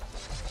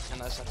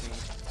 Unless I can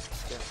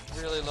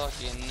get really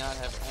lucky and not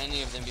have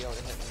any of them be able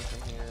to hit me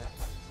from here.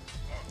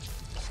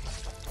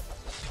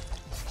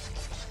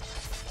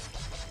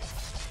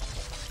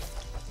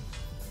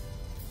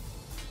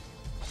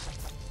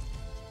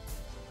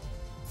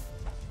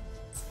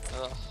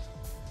 Ugh.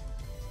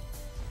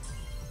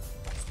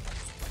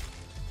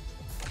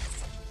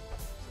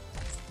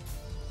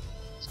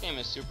 This game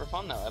is super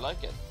fun though, I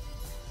like it.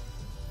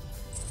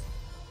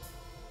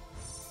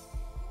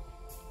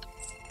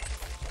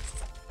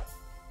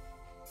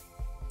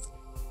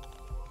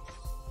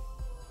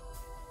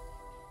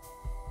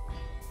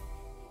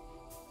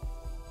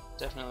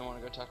 Definitely want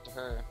to go talk to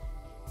her.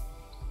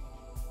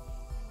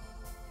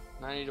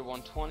 90 to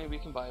 120, we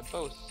can buy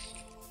both.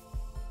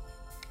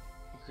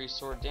 Increase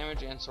sword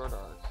damage and sword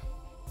arc,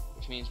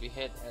 which means we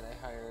hit at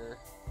a higher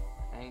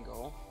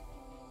angle.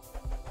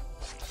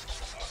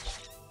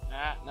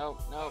 Ah,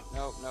 nope, nope,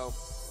 nope, nope.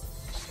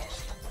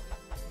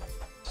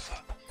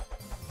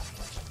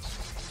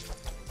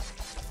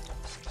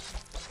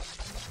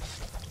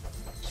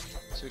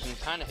 So we can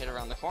kind of hit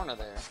around the corner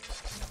there.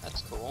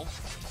 That's cool.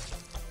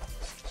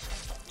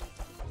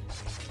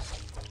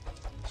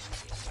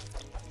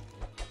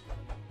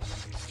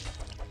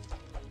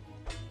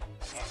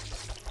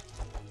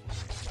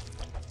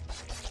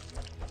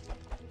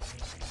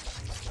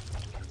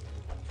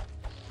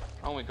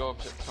 Oh, we go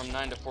up from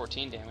 9 to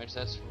 14 damage.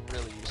 That's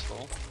really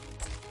useful.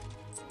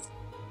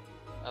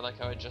 I like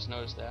how I just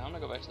noticed that. I'm gonna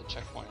go back to the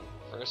checkpoint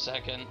for a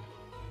second.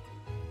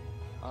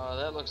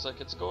 That looks like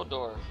it's a gold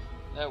door.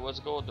 That was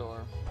a gold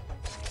door.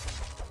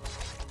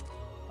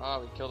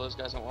 Oh, we killed those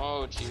guys.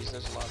 Oh, jeez,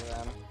 there's a lot of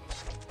them.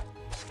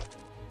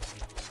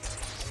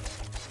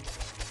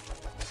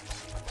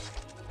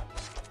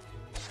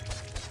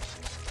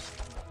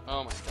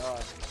 Oh my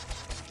god.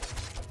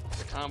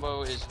 The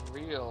combo is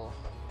real.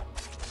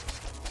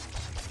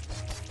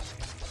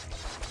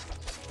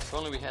 If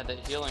only we had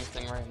that healing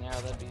thing right now,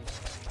 that'd be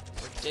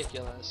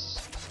ridiculous.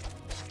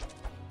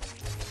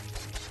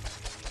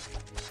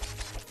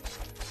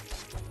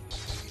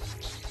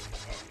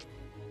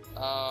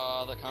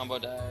 The combo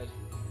died.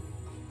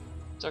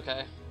 It's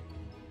okay.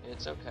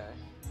 It's okay.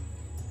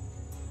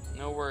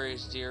 No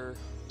worries, dear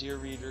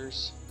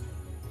readers.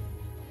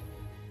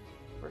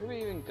 Where did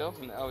we even go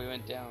from there? Oh, we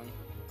went down.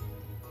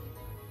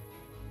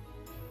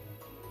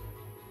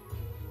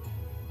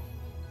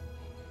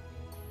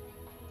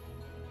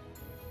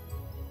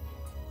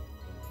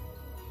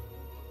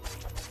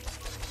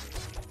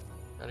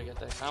 Gotta get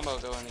that combo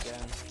going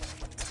again.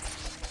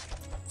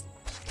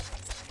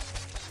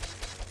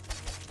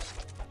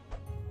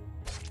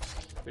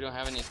 We don't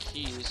have any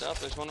keys. Oh,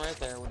 there's one right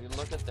there. Would you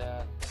look at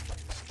that?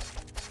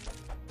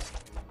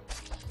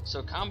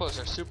 So combos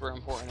are super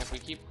important. If we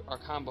keep our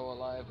combo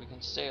alive, we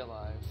can stay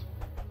alive.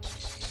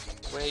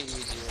 Way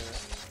easier.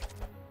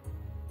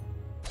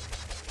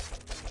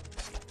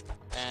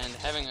 And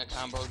having a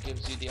combo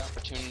gives you the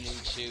opportunity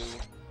to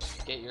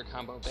get your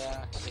combo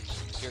back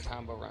if your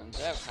combo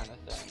runs out, kind of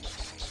thing.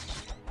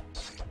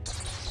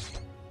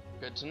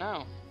 Good to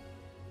know.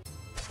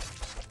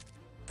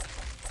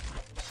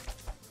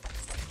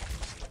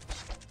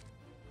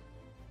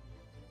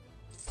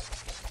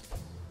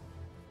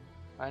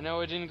 I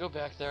know I didn't go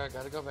back there, I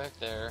gotta go back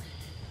there.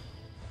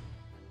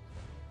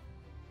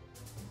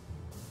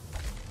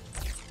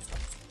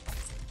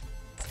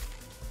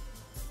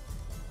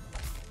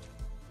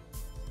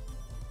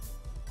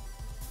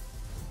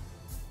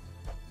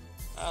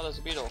 Oh, there's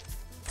a beetle.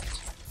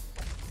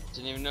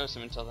 Didn't even notice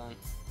him until then.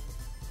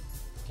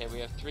 Okay, we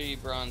have 3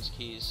 bronze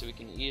keys, so we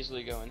can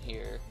easily go in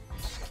here.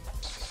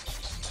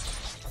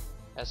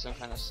 Has some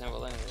kind of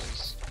symbol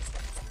anyways.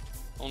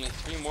 Only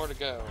 3 more to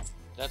go.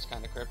 That's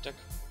kind of cryptic.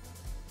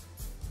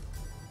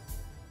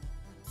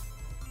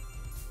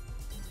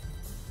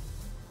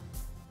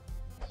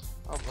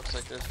 Oh, looks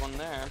like there's one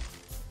there.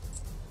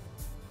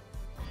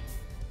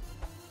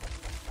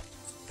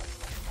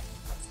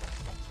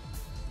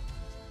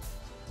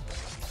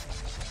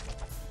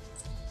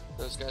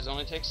 Those guys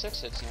only take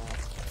 6 hits now.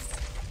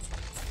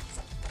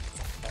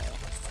 Okay.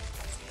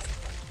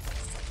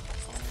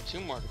 Only 2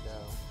 more to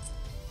go.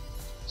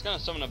 It's gonna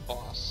summon a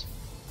boss.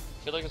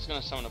 I feel like it's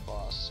gonna summon a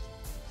boss.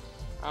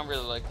 I don't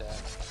really like that.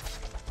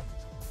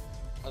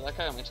 Oh, that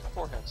guy only took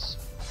 4 hits.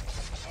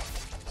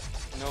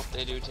 Nope,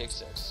 they do take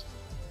 6.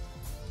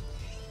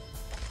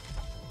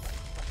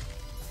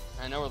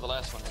 I know where the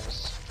last one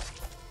is.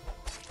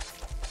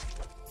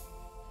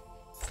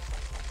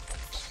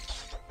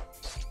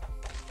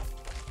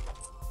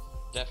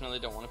 Definitely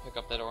don't want to pick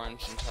up that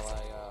orange until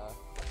I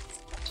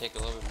take a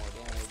little bit more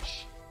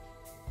damage.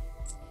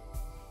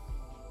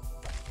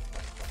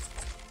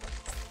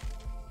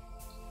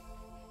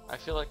 I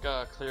feel like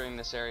clearing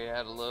this area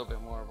out a little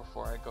bit more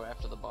before I go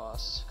after the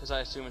boss, because I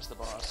assume it's the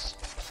boss.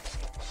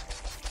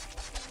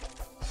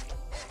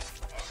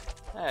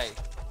 Hey.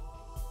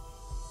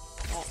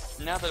 Well,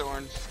 now that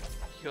orange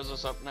heals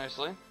us up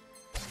nicely.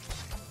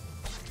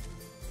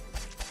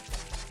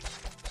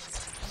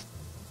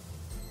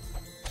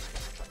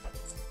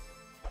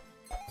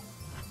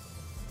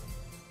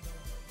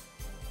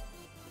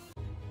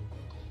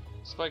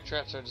 Spike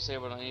traps are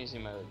disabled on easy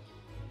mode.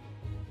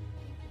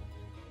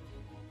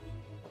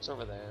 What's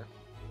over there?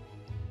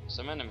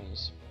 Some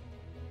enemies.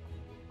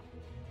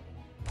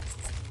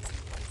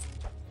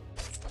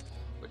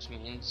 Which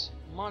means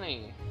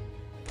money.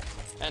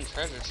 And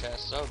treasure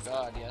chests. Oh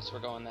god, yes, we're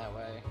going that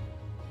way.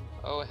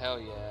 Oh hell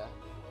yeah.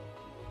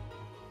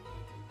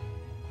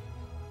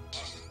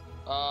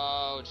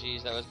 Oh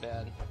jeez, that was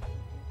bad.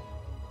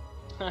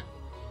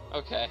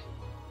 Okay.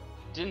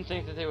 Didn't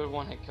think that they would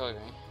want to kill me.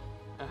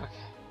 Okay.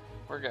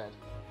 We're good.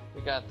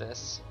 We got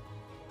this.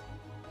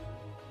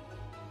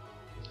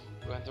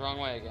 We went the wrong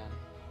way again.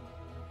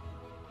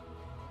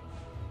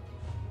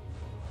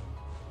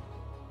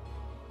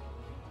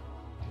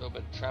 A little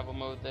bit of travel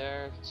mode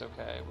there. It's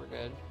okay. We're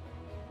good.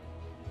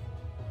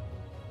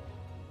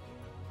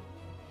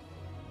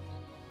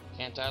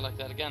 Can't die like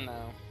that again,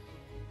 though.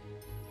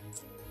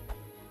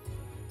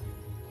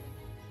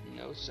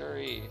 No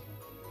siree.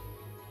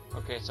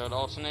 Okay, so it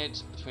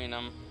alternates between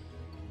them.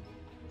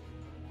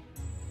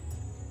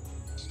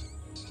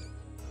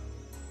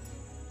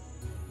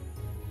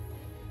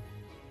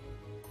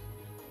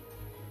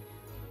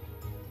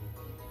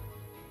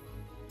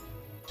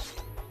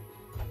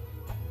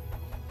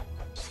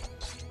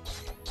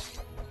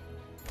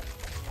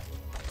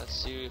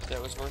 See if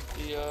that was worth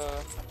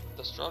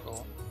the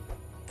struggle.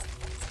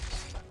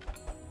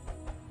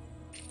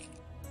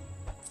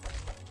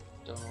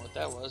 Don't know what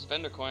that was.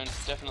 Vendor coin,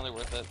 definitely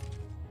worth it.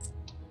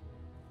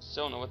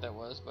 Still don't know what that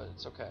was, but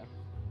it's okay.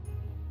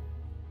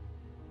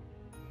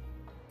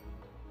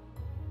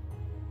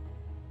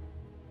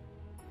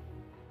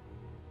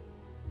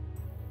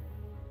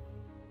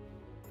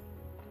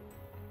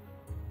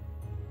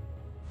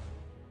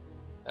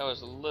 That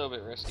was a little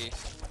bit risky.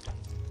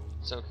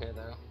 It's okay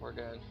though, we're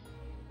good.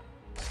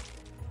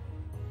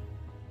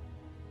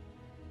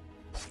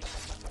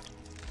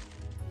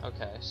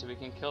 Okay, so we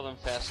can kill them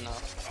fast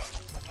enough.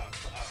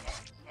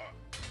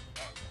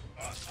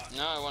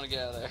 No, I want to get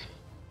out of there.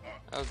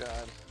 Oh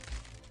god.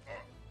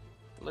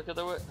 Look at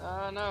the way.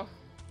 No.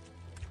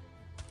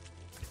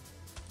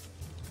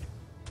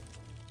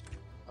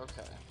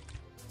 Okay.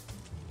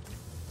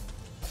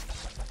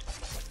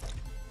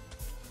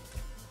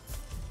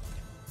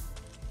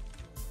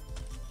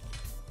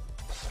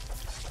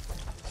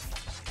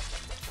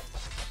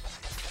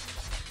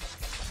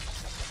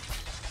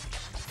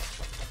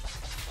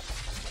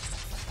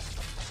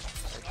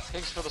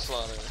 Pigs for the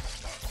slaughter.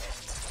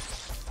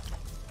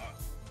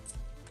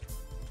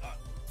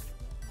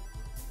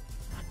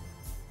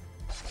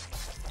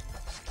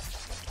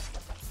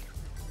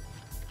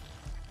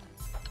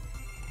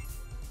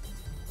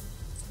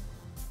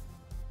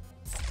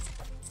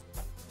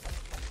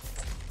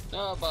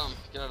 Oh, bum.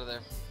 Get out of there.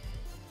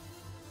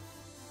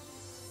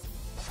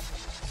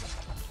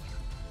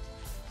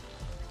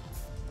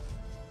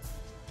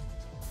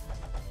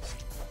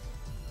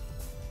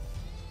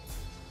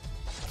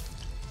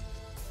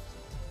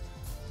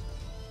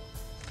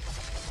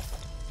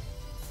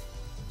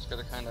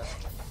 Gotta kind of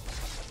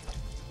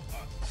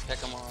pick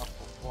them off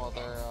while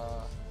they're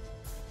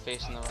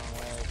facing the wrong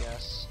way, I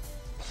guess.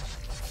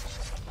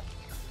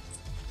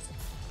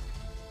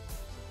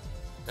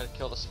 Gotta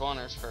kill the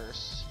spawners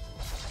first.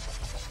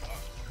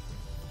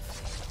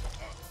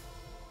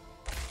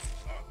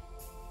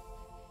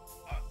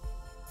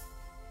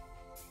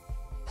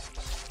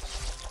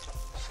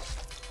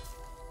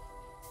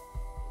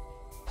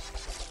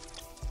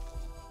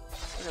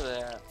 Look at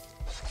that.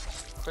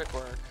 Quick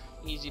work.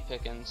 Easy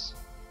pickings.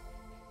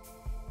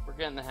 We're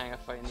getting the hang of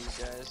fighting these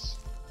guys.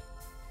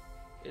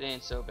 It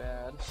ain't so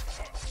bad.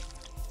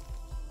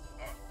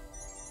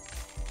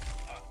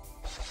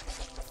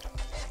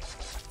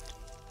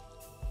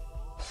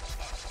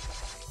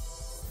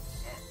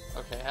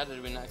 Okay, how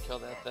did we not kill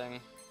that thing?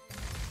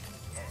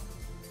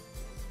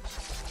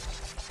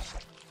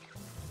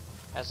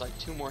 Has like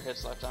 2 more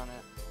hits left on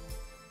it.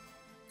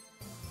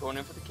 Going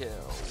in for the kill.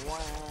 Wow.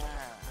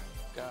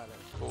 Got it.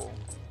 Cool.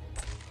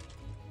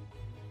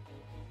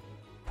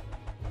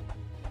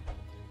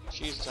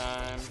 Cheese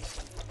time.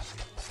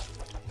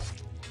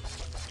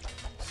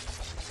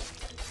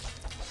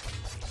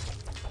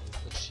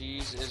 The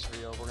cheese is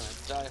real. We're gonna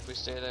die if we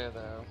stay there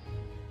though.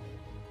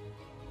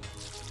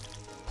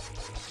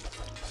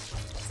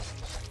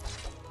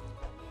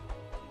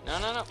 No,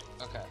 no, no.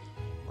 Okay.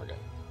 We're good.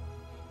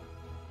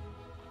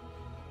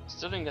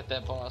 Still didn't get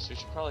that boss. We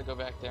should probably go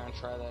back there and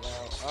try that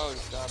out. Oh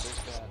god, there's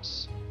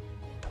bats.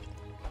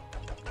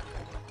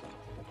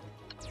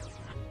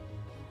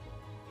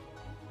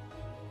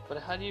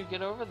 But how do you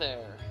get over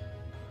there?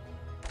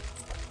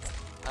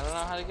 I don't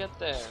know how to get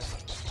there.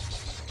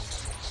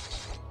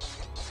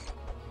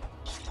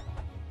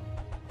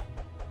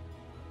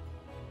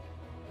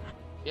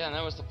 Yeah, and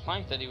that was the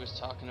plank that he was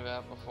talking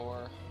about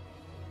before.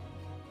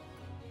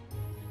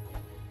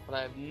 But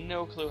I have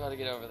no clue how to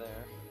get over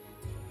there.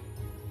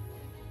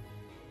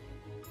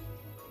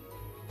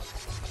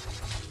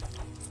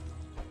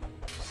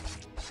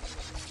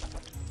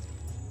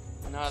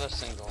 Not a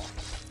single.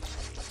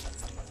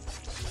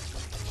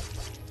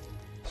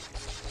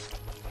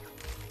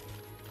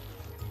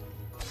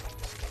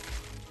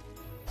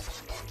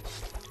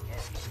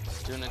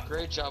 Doing a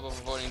great job of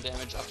avoiding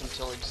damage up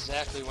until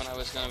exactly when I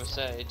was going to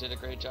say did a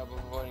great job of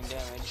avoiding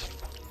damage.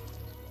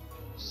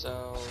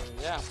 So,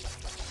 yeah.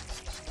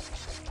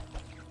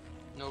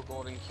 No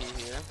golden key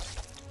here.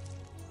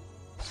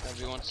 There's gotta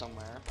be one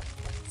somewhere.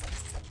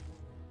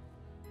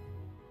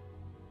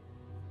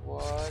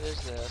 What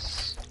is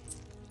this?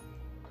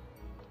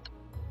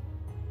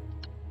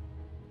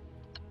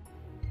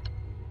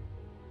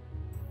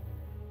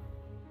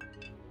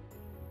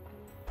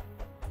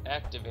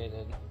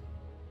 Activated.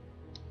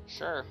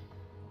 Sure.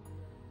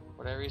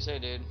 Whatever you say,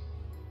 dude.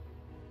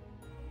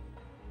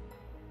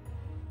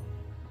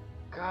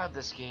 God,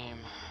 this game.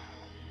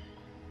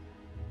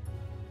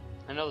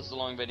 I know this is a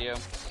long video.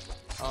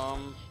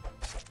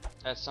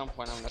 At some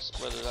point I'm gonna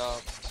split it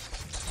up,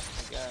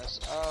 I guess.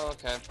 Oh,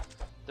 okay.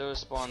 Those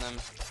spawn them.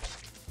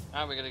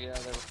 Now we gotta get out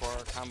of there before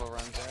our combo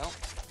runs out.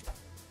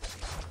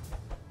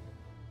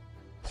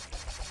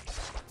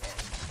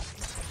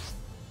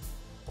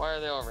 Why are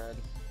they all red?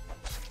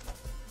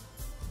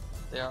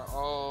 They are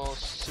all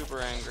super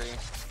angry.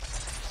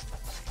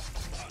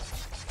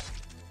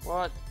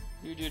 What?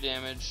 You do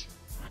damage.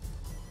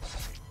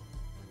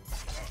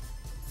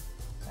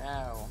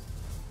 Ow.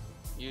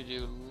 You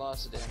do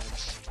lots of damage.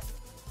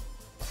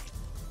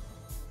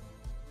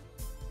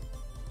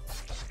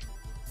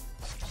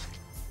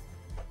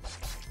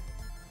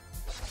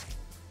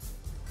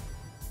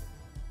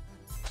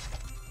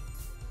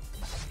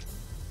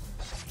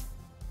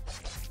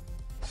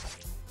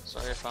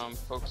 Sorry if I'm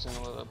focusing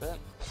a little bit.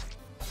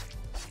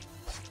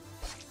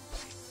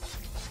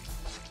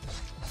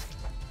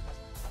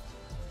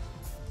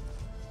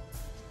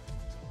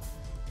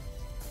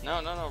 No,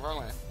 no, no, wrong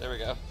way. There we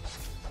go.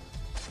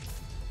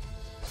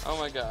 Oh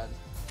my god.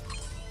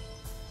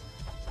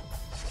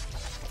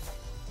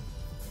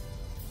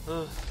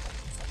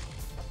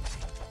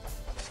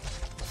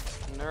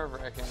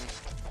 Nerve-wracking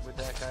with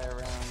that guy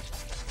around.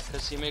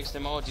 Because he makes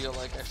them all deal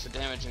like extra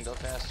damage and go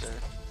faster.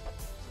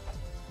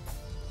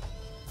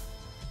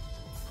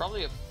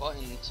 Probably a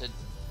button to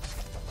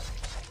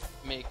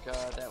make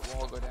that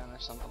wall go down or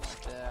something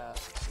like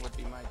that would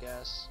be my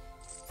guess.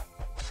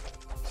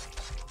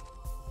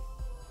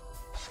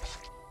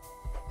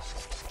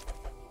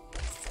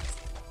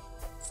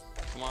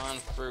 Come on,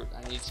 fruit.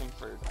 I need some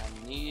fruit.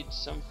 I need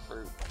some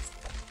fruit.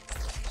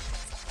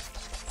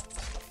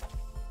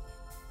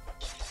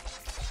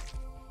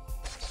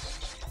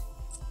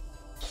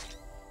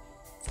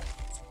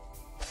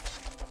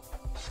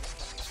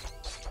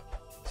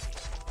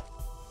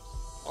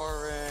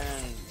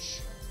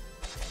 Orange.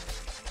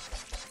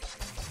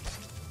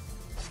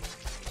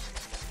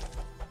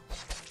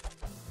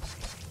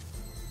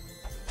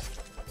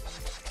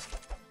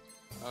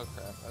 Oh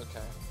crap.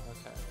 Okay.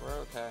 Okay. We're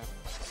okay.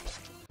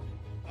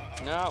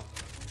 No.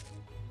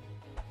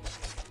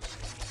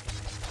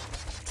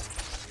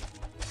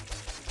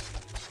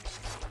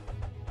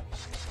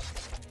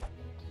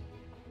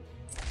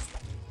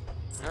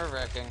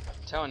 Nerve-wracking.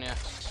 Telling you.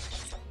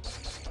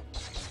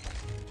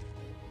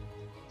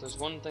 There's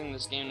one thing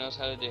this game knows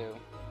how to do.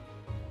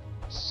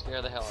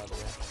 Scare the hell out of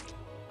you.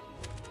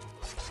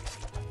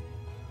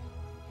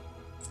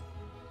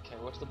 Okay,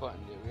 what's the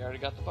button do? We already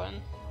got the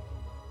button?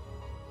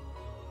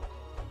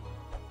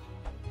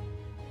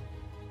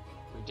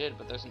 We did,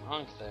 but there's an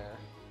Ankh there.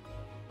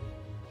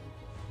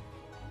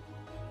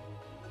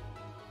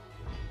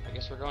 I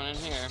guess we're going in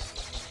here.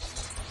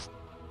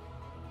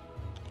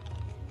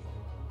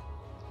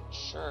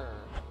 Sure.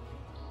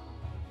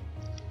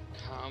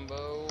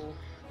 Combo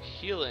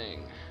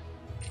healing.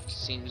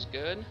 Seems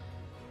good.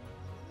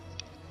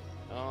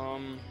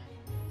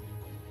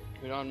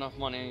 We don't have enough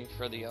money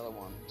for the other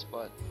ones,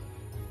 but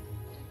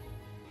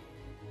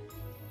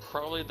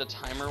probably the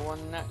timer one.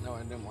 No,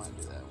 I didn't want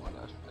to do that one.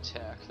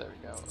 Attack. There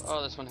we go.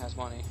 Oh, this one has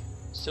money.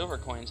 Silver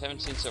coins.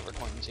 Haven't seen silver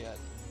coins yet.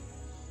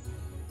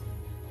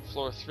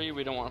 Floor 3,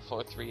 we don't want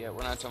floor 3 yet.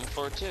 We're not doing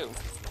floor 2.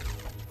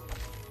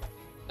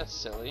 That's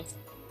silly.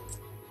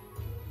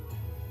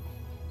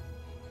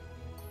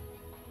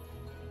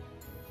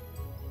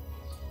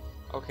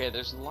 Okay,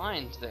 there's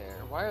lines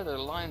there. Why are there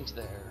lines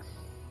there?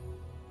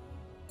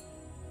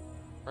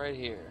 Right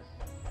here.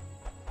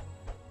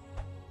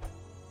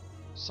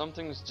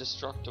 Something's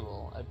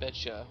destructible, I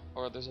betcha.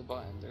 Or there's a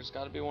button. There's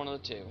gotta be one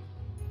of the two.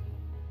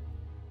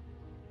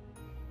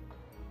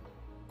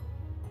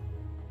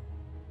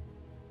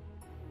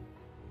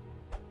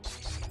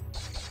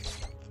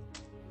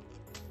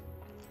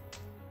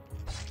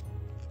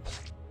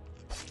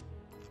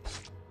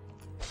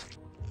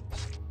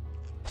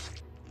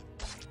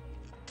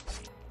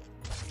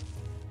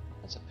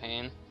 That's a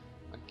pain.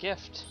 A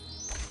gift.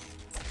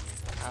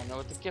 I don't know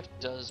what the gift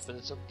does, but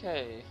it's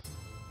okay.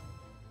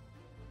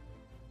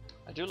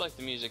 I do like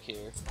the music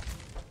here.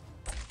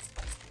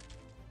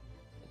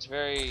 It's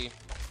very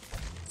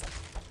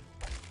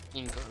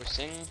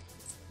engrossing.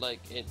 Like,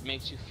 it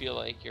makes you feel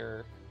like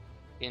you're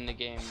in the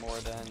game more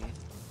than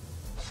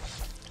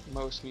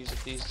most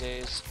music these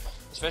days.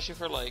 Especially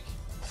for, like,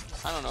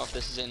 I don't know if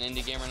this is an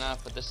indie game or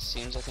not, but this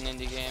seems like an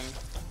indie game.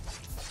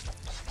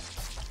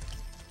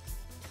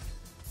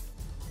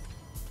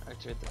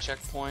 Activate the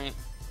checkpoint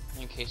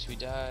in case we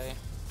die.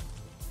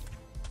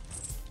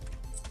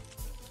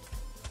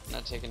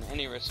 Not taking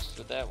any risks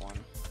with that one.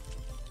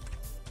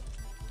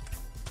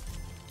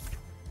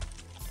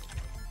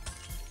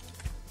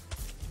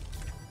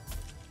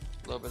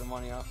 A little bit of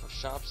money off of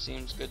shop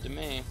seems good to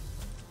me.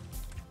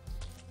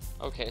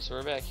 Okay, so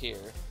we're back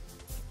here.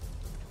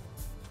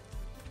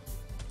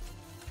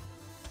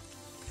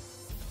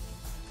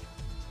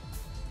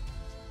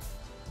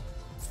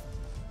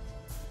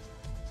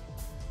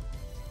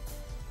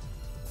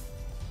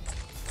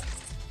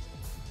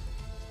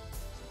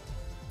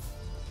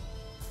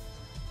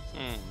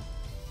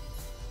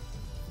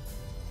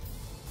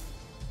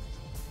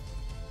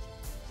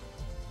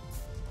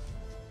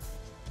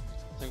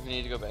 I think we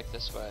need to go back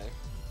this way.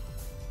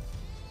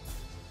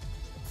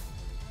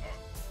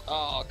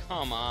 Oh,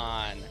 come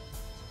on.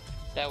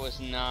 That was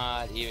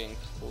not even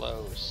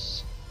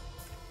close.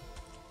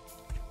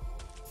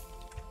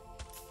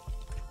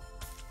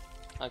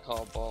 I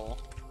call bull.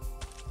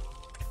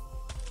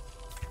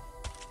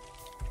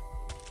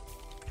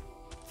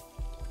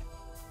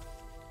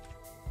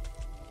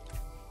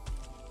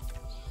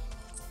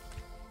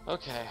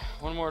 Okay,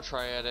 one more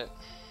try at it.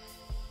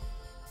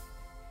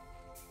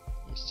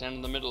 Stand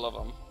in the middle of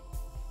them.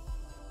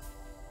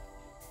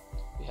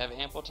 We have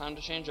ample time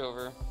to change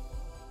over.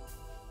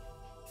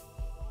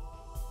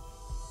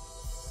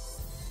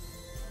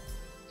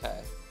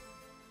 Okay.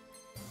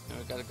 And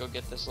we gotta go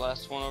get this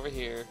last one over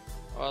here.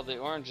 Well, the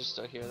orange is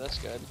still here, that's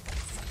good.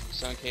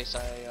 So in case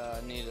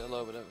I need a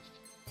little bit of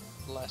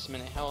last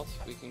minute health,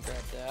 we can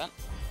grab that.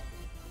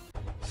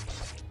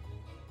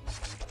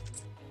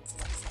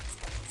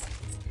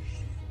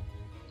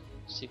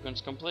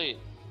 Sequence complete.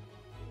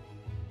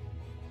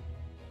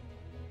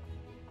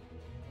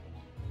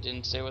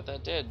 Didn't say what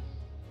that did.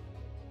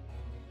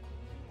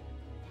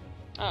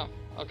 Oh,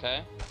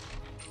 okay.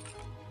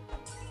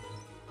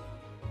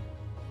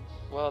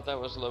 Well, that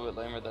was a little bit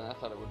lamer than I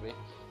thought it would be.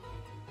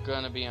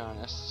 Gonna be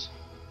honest.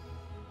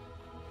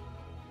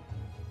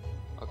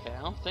 Okay,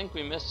 I don't think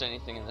we missed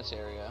anything in this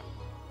area.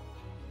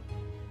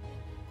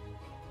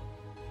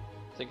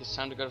 I think it's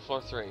time to go to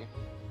floor 3.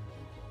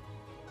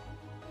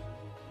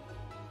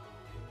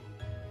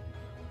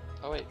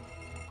 Oh wait.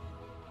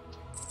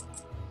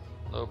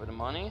 A little bit of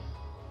money.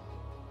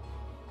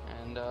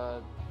 And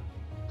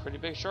pretty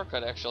big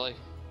shortcut actually.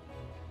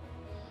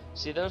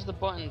 See, those are the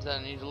buttons that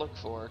I need to look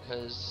for,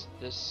 because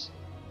this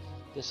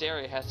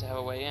area has to have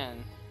a way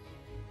in.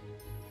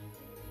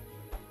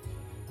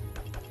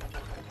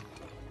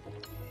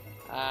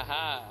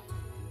 Aha!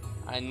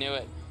 I knew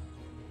it.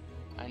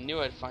 I knew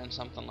I'd find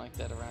something like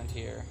that around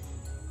here.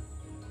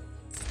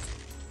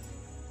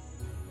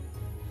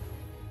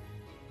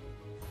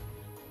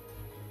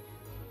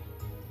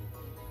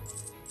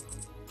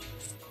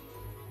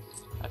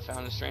 I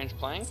found a strange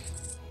plank.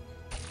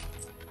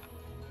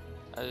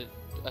 I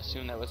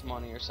assume that was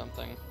money or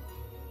something.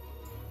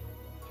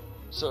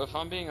 So if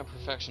I'm being a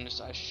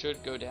perfectionist, I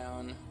should go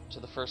down to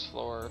the first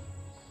floor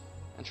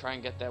and try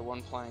and get that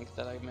one plank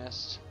that I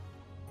missed.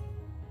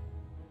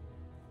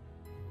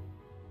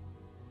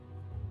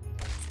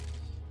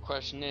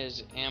 Question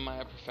is, am I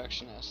a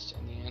perfectionist?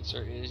 And the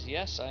answer is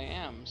yes, I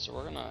am. So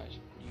we're gonna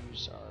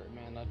use our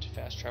mana to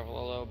fast travel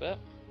a little bit.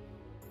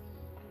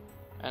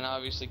 And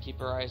obviously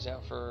keep our eyes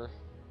out for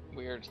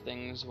weird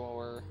things while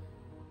we're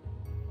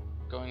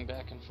going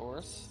back and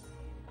forth.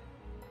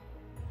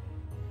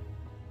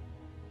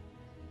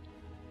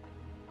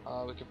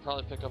 We could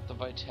probably pick up the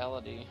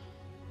vitality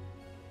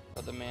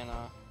or the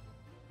mana.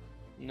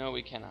 No,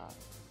 we cannot.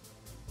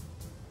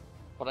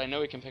 But I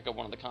know we can pick up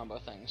one of the combo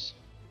things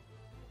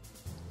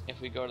if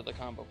we go to the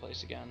combo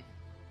place again.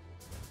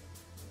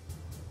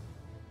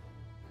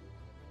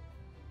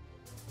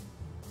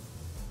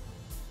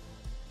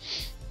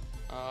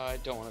 I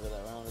don't want to go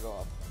that way. I want to go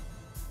up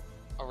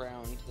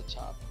around the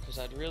top because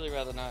I'd really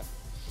rather not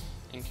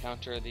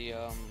encounter the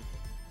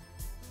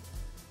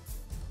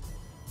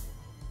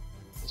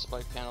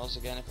spike panels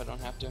again if I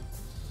don't have to.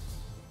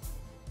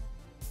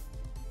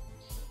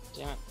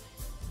 Damn it.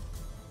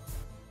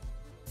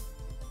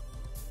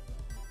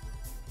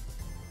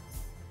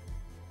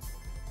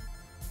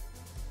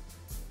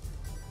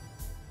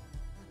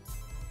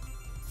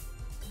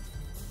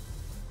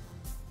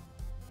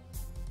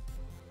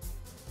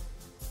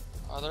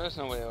 Oh, there is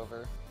no way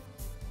over.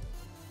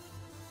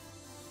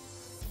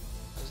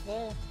 Is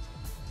there?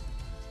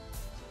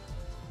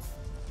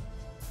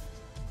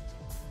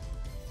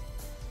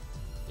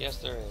 Yes,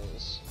 there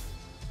is.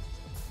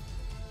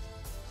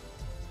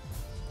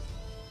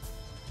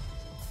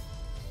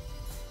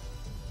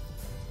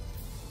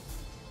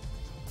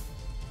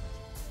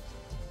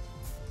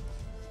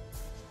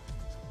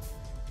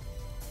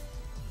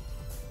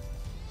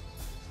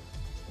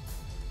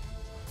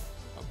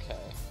 Okay.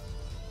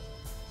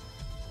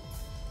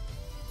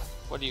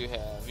 What do you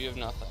have? You have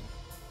nothing.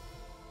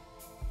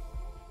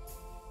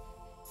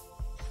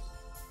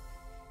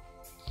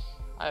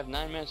 I have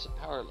 9 minutes of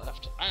power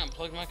left. I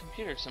unplugged my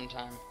computer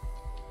sometime.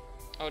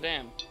 Oh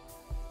damn.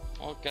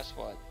 Well, guess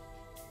what?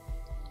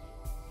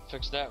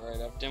 Fixed that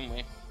right up, didn't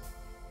we?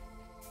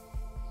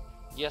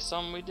 Yes,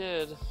 we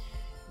did.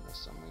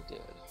 Yes, we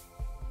did.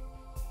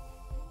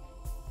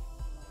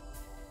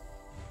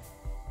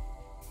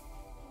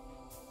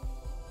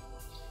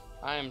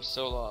 I am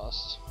so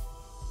lost.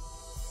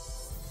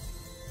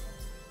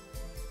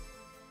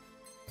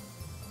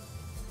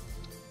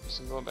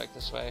 I'm going back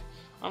this way.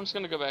 I'm just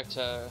gonna go back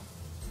to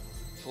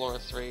floor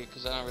 3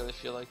 because I don't really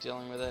feel like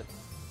dealing with it.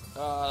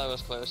 Oh, that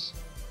was close.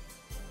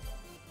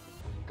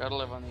 Gotta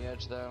live on the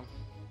edge though.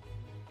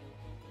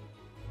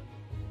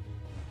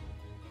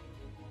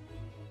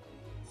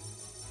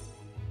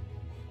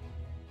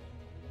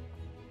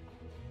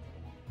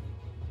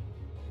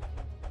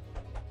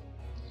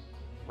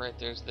 Right,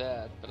 there's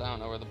that, but I don't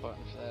know where the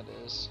button for that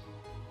is.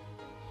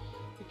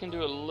 We can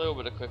do a little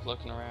bit of quick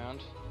looking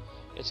around.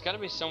 It's gotta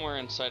be somewhere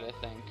inside, I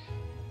think.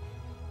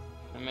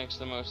 It makes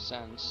the most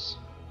sense.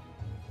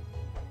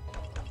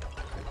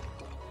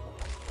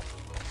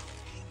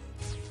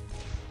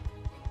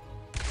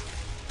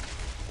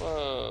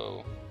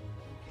 Whoa.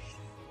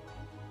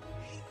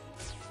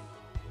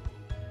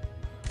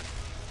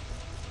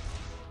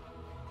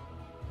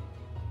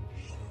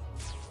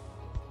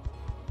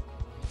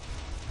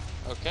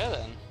 Okay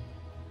then.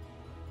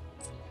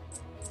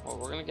 Well,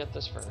 we're gonna get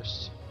this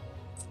first.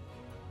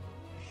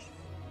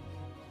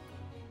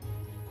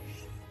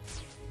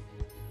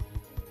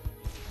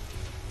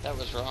 That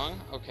was wrong.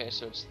 Okay,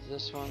 so it's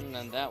this one,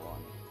 then that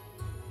one.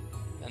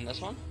 Then this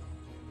one.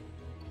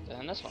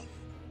 Then this one.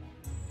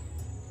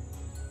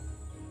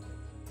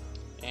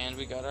 And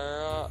we got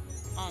our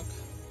Ankh.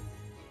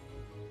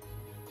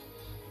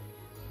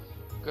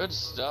 Good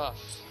stuff.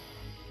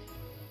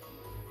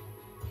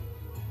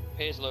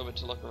 Pays a little bit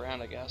to look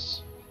around, I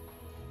guess.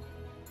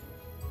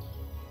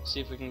 See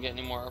if we can get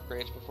any more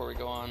upgrades before we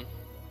go on.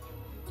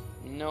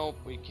 Nope,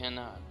 we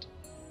cannot.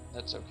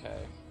 That's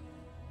okay.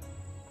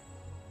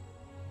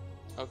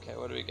 Okay,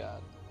 what do we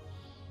got?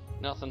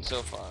 Nothing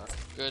so far.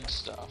 Good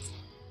stuff.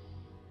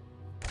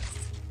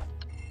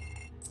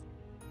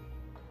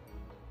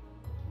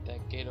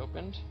 That gate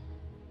opened.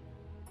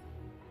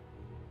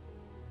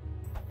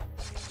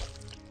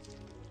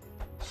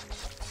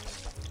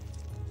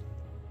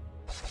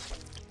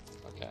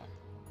 Okay.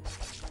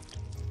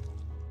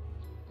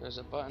 There's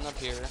a button up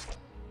here.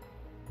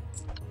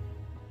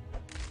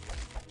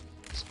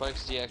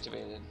 Spike's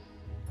deactivated.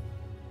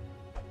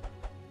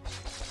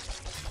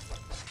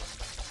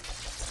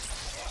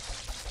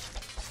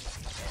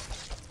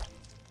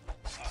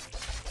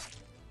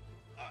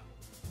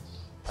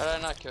 How did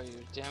I not kill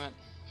you? Damn it.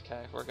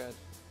 Okay, we're good.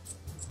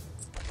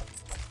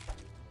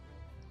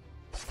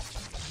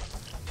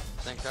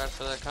 Thank God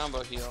for that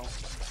combo heal.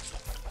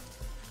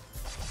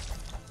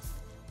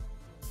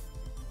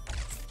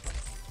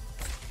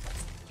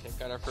 Okay,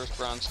 got our first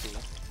bronze key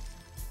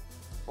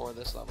for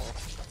this level.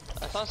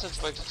 I thought it said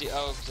Spike's D.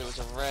 Oh, because it was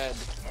a red,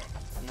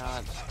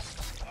 not.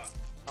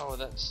 Oh,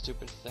 that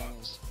stupid thing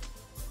is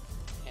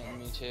hitting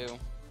me too.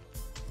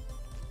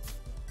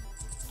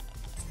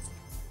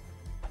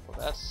 Well,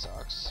 that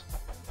sucks.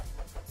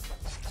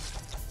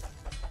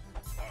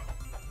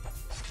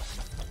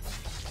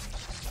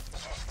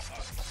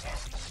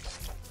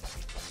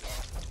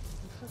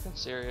 Are you freaking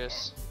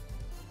serious?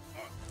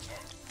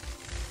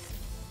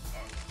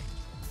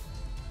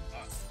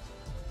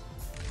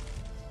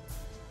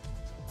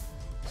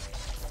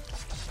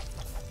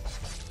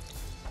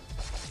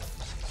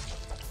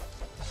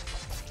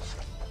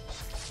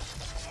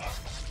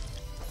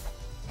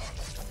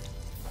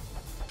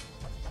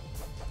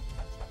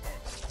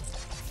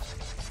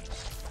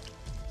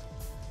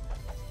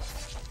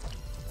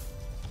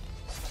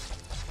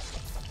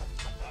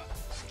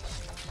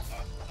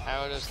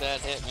 How does that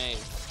hit me?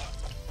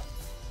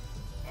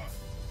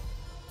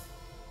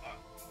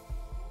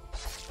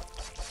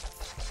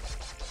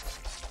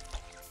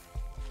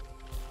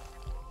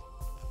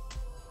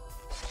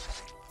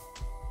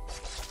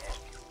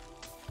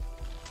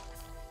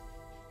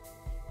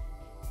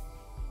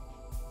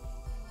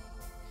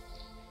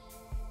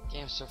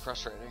 game's so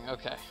frustrating.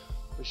 Okay.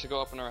 We should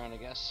go up and around, I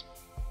guess.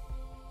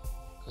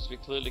 Because we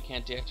clearly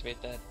can't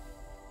deactivate that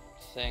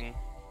thing.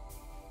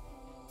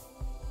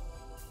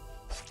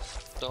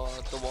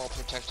 The wall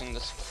protecting the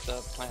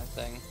plant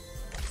thing.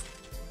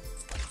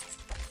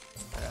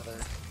 Rather.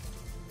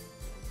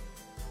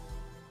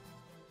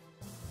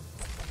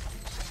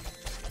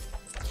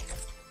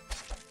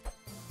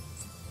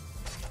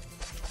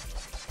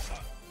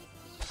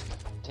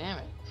 Damn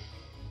it.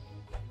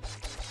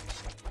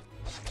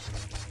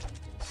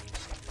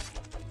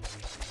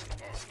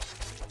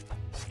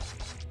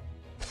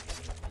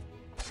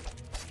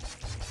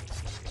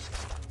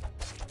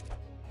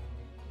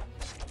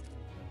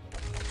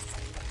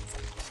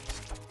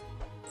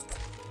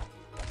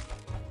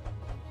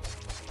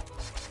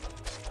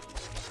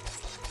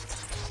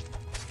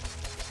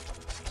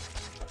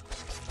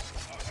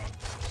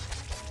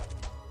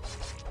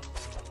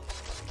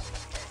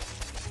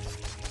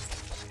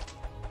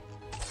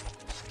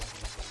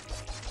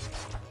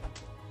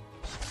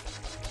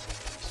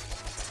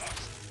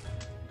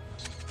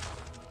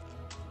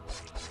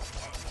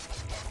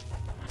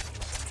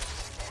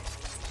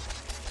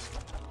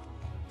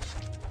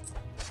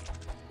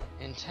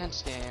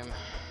 Intense game.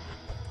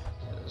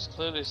 Yeah, there's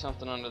clearly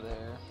something under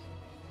there.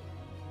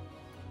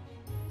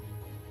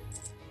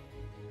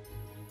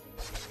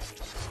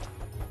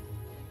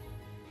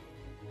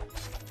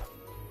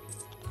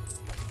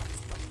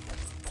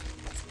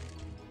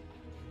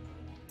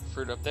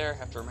 Fruit up there,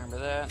 have to remember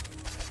that.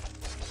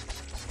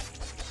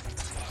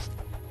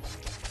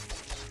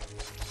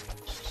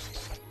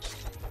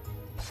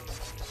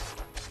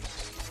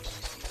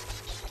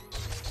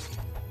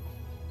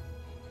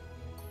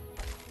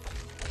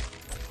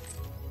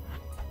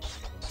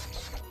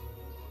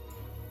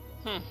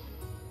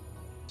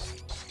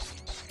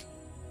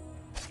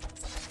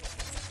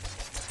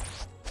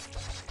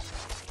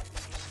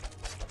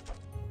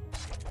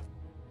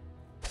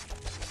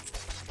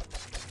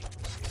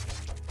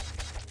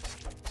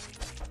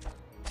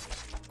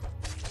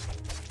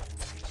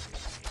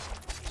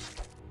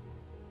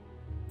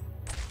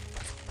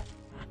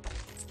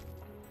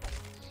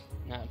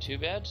 Not too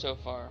bad so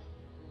far.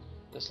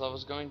 This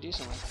level's going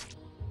decently.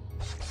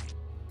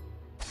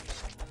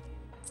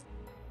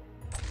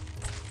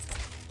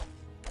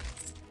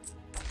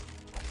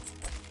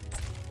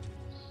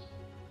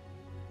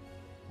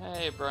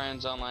 Hey,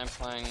 Brian's online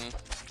playing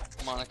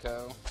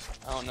Monaco.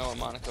 I don't know what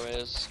Monaco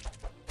is.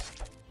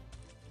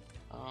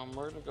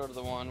 We're gonna go to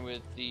the one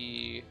with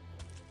the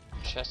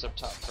chest up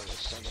top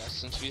first, I guess,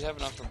 since we have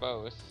enough for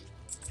both.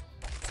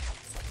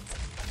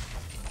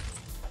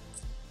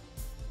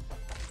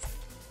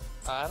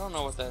 I don't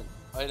know what that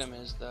item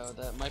is, though.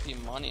 That might be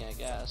money, I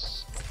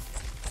guess.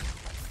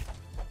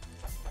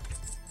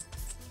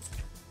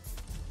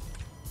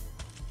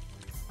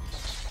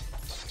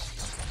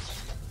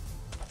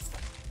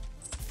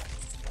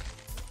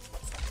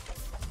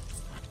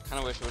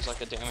 Kinda wish it was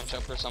like a damage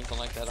up or something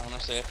like that,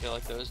 honestly. I feel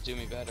like those do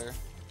me better.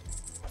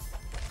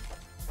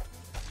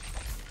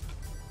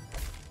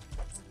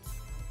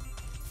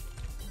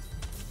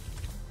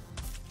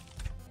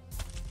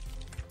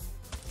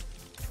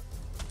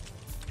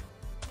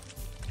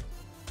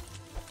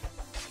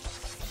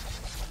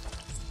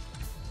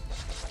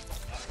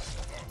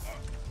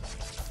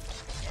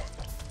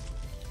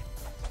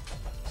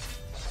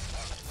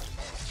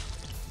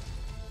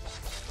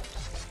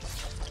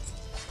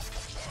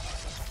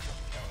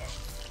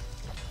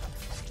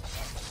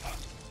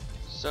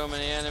 So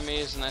many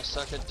enemies and I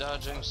suck at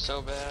dodging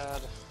so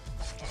bad.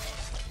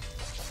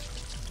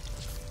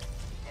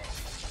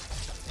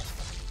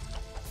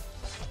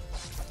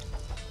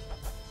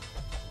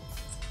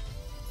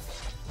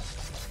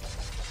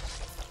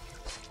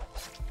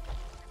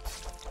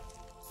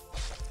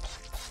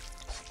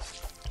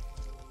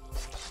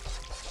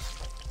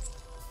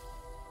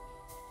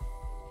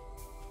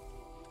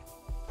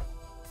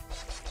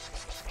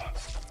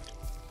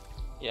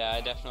 Yeah,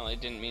 I definitely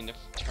didn't mean to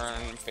turn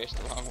and face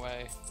the wrong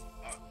way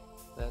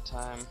that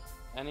time.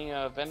 Any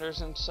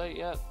vendors in sight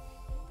yet?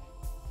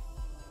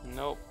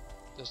 Nope.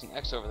 There's an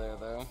X over there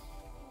though.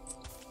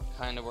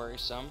 Kinda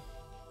worrisome.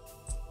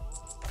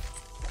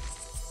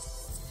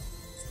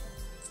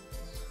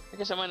 I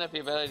guess it might not be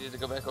a bad idea to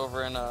go back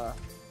over and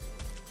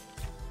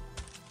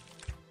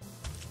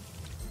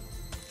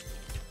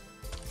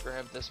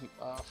grab this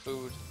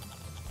food,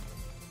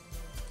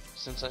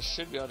 since I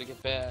should be able to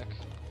get back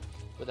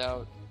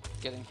without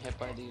getting hit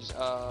by these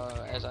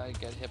as I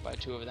get hit by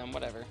two of them.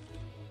 Whatever.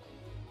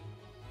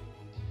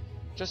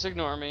 Just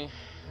ignore me,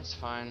 it's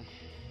fine.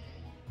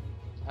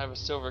 I have a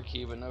silver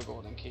key but no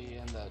golden key,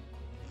 and that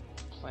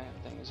plant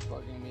thing is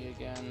bugging me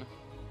again.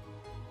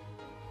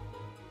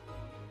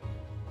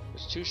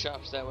 There's two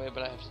shops that way,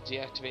 but I have to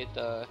deactivate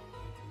the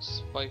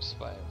spikes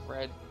by a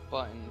red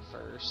button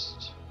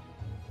first.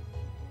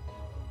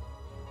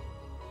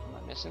 Am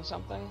I missing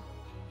something?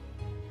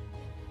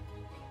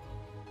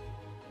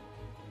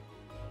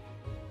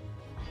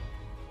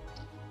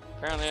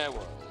 Apparently I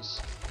was.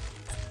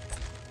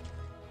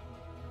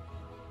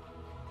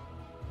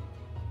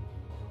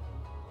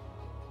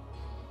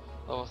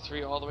 Level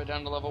 3 all the way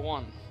down to level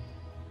 1.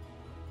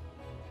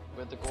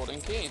 With the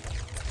golden key.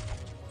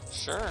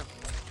 Sure.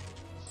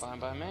 Fine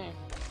by me.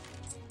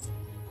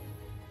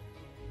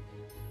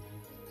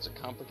 It's a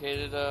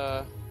complicated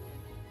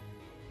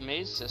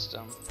maze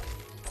system.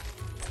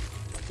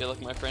 I feel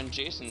like my friend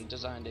Jason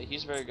designed it.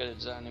 He's very good at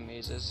designing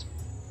mazes.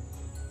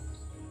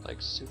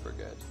 Like, super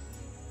good.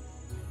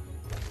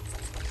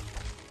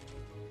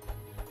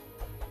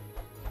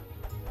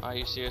 Are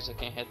you serious? I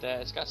can't hit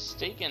that. It's got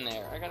steak in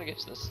there. I gotta get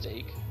to the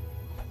steak.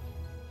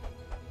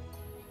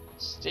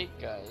 Steak,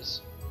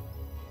 guys.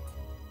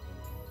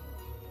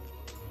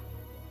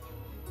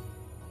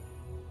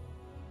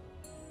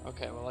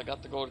 Okay, well, I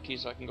got the gold key,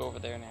 so I can go over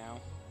there now.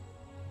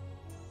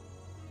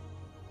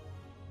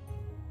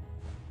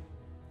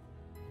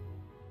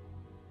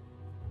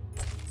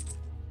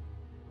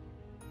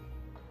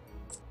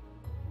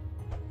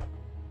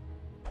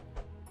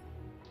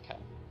 Okay.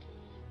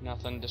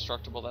 Nothing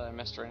destructible that I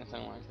missed or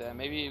anything like that.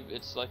 Maybe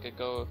it's like a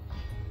go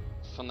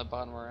from the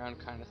bottom around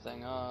kind of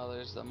thing. Oh,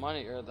 there's the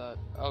money, or the...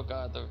 Oh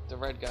god, the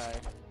red guy.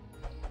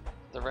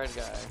 The red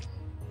guy.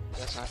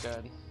 That's not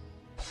good.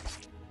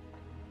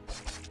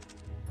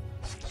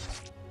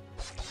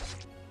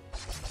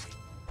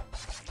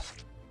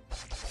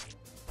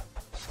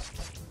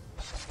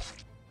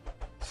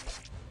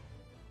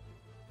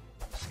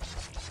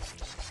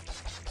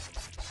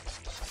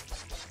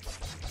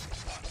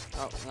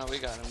 Oh, no, we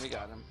got him, we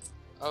got him.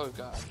 Oh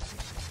god.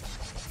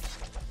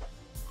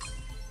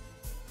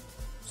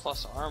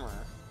 Plus armor.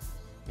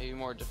 Maybe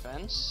more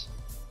defense?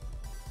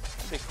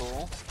 That'd be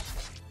cool.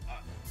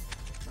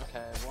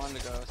 Okay, I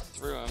wanted to go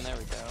through him, there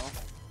we go.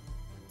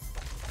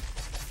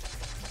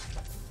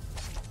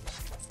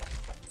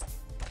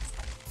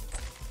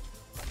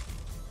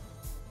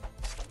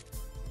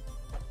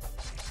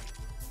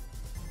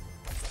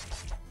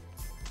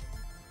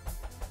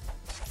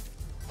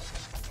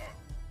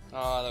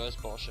 Oh, that was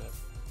bullshit.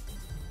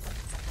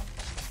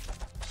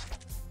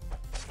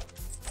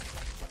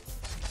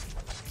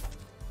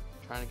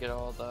 Trying to get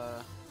all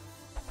the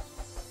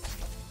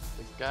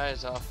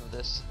guys off of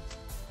this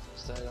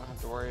so I don't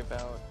have to worry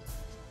about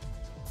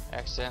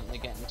accidentally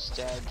getting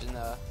stabbed in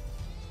the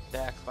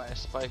back by a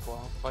spike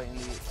while I'm fighting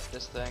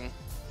this thing.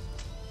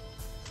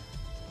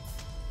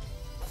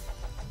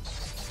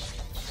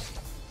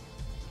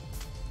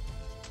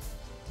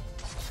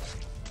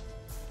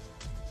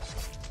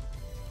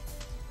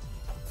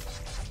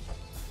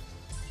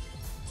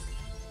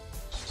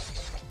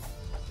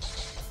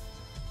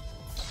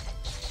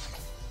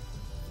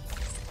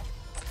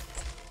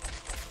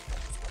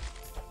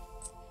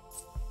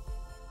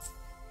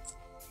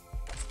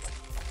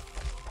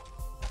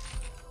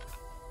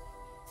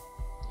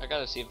 I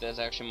gotta see if there's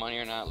actually money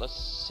or not. Let's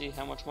see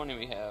how much money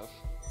we have.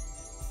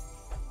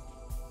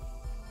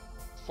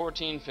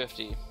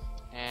 1450,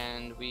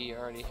 and we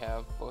already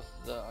have both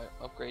the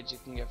upgrades you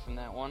can get from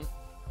that one.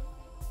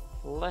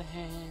 Lame.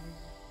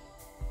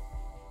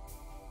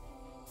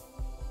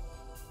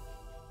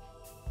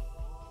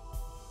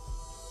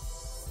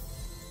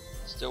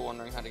 Still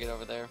wondering how to get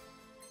over there.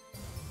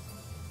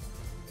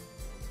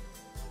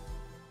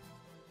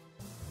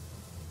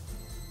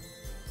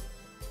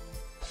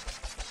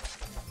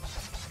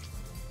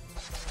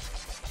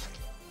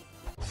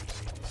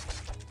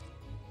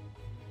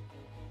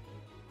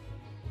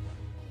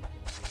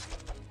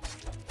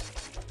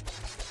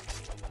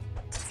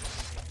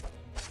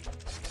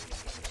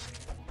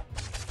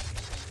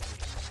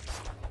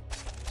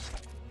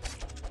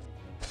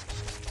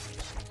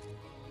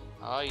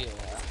 Oh yeah,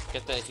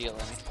 get that healing.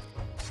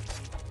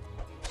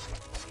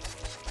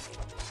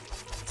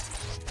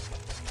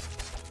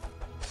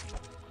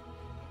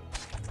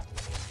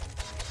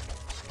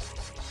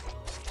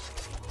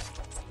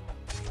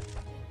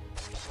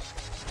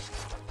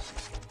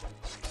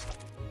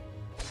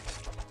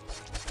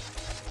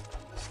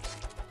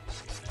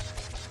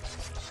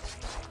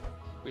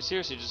 We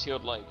seriously just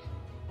healed like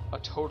a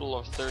total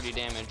of 30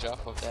 damage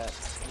off of that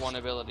one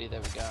ability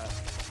that we got.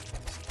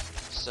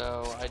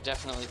 So I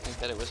definitely think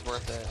that it was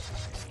worth it.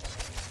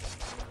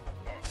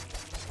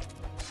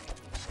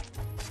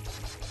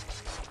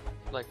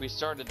 Like, we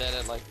started that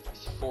at like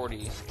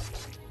 40.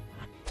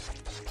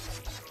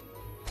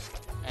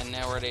 And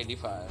now we're at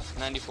 85.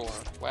 94.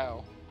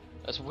 Wow.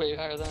 That's way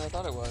higher than I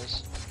thought it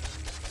was.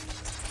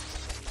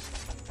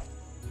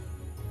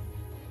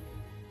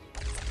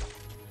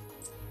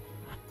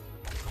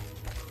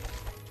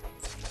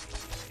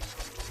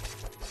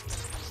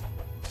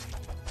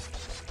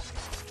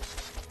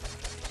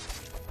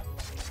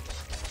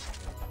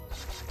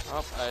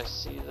 Oh, I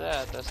see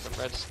that. That's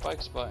the red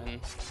spikes button.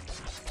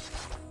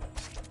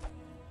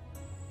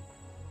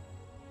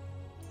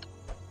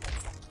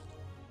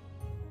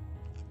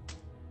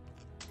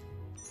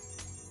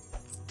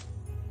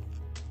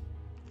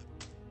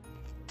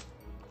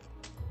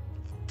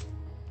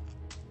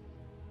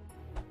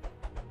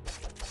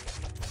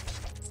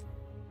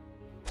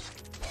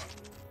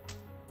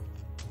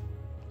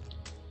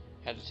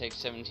 Had to take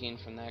 17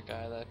 from that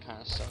guy. That kind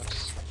of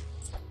sucks.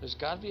 There's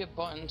got to be a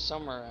button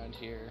somewhere around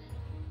here.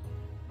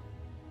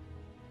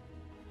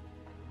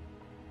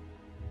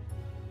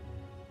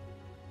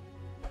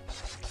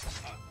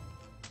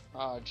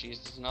 Oh,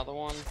 jeez, there's another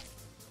one.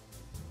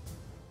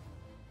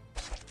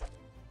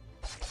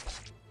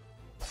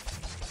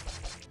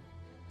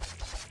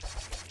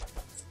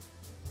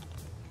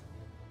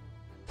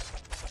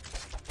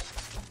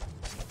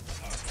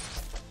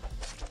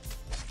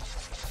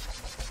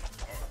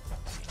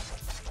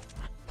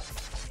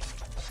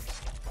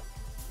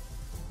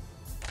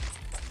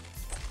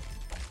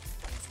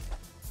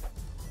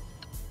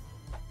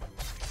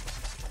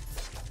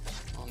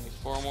 Only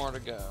 4 more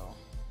to go.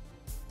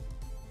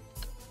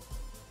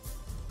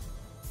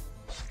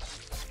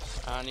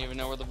 I don't even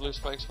know where the blue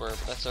spikes were,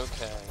 but that's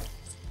okay.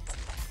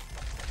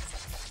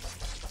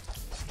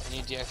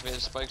 Any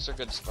deactivated spikes are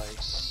good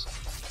spikes.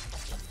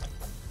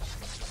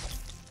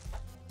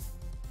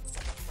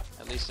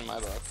 At least in my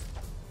book.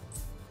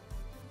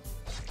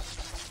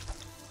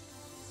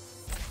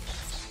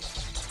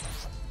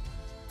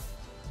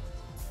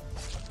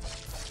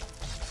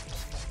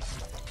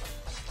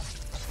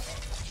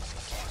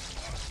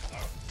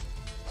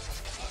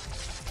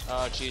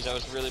 Oh jeez, I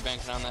was really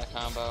banking on that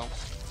combo.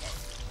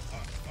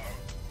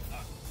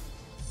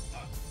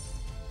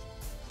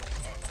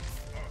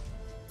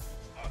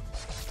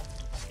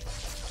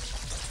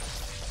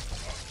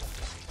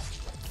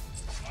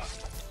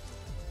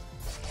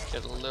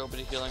 Get a little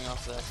bit of healing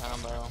off of that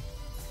combo.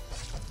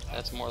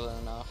 That's more than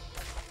enough.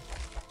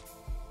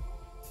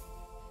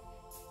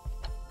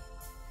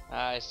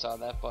 I saw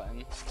that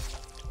button.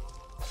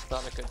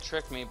 Thought it could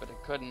trick me, but it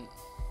couldn't.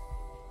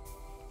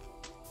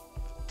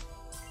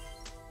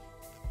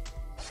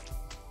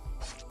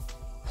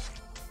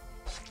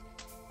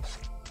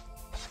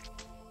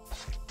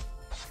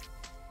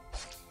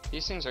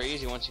 These things are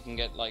easy once you can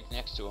get like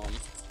next to them.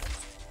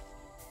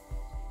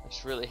 I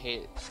just really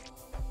hate.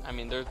 I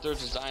mean, they're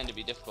designed to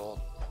be difficult,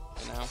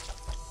 you know.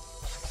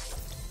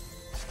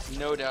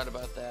 No doubt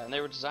about that, and they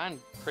were designed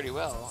pretty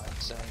well,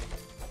 I'd say.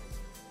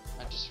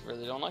 I just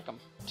really don't like them.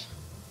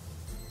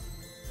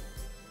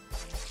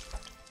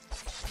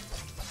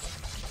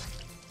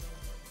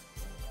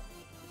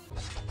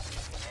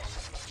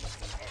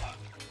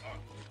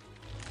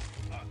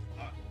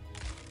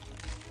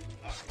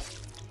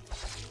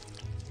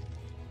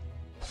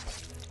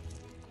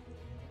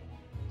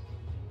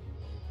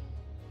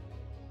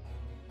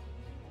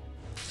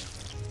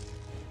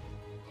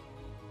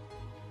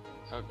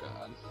 Oh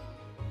god.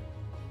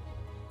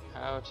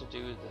 How to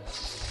do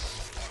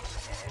this?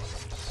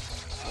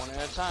 One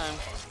at a time.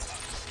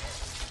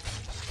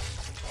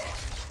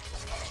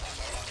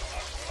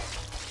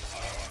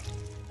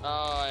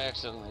 Oh, I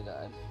accidentally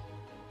died.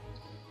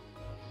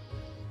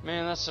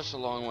 Man, that's such a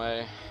long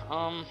way.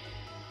 Can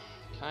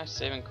I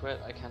save and quit?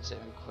 I can't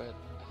save and quit,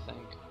 I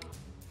think.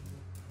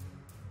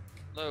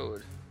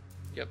 Load.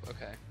 Yep,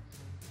 okay.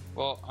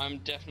 Well, I'm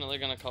definitely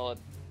gonna call it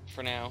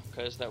for now,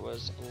 because that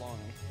was a long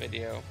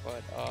video,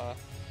 but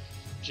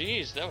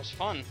geez, that was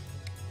fun.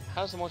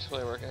 How's the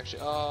multiplayer work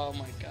actually? Oh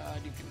my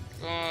god, you can,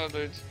 oh,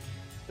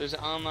 there's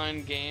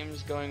online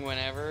games going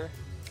whenever.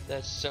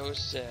 That's so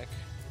sick.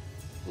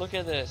 Look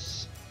at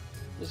this.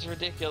 This is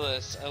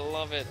ridiculous. I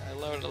love it. I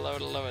love it, I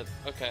love it, I love it.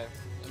 Okay,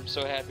 I'm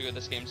so happy with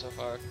this game so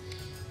far.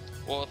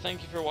 Well,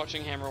 thank you for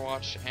watching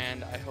HammerWatch,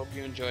 and I hope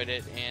you enjoyed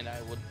it, and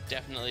I will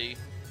definitely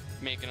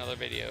make another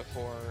video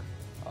for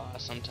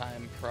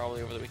sometime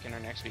probably over the weekend or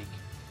next week.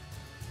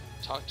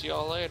 Talk to you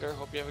all later.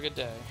 Hope you have a good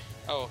day.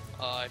 Oh,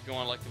 if you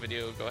want to like the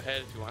video, go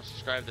ahead. If you want to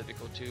subscribe, that'd be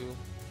cool too.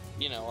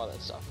 You know, all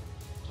that stuff.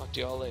 Talk to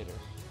you all later.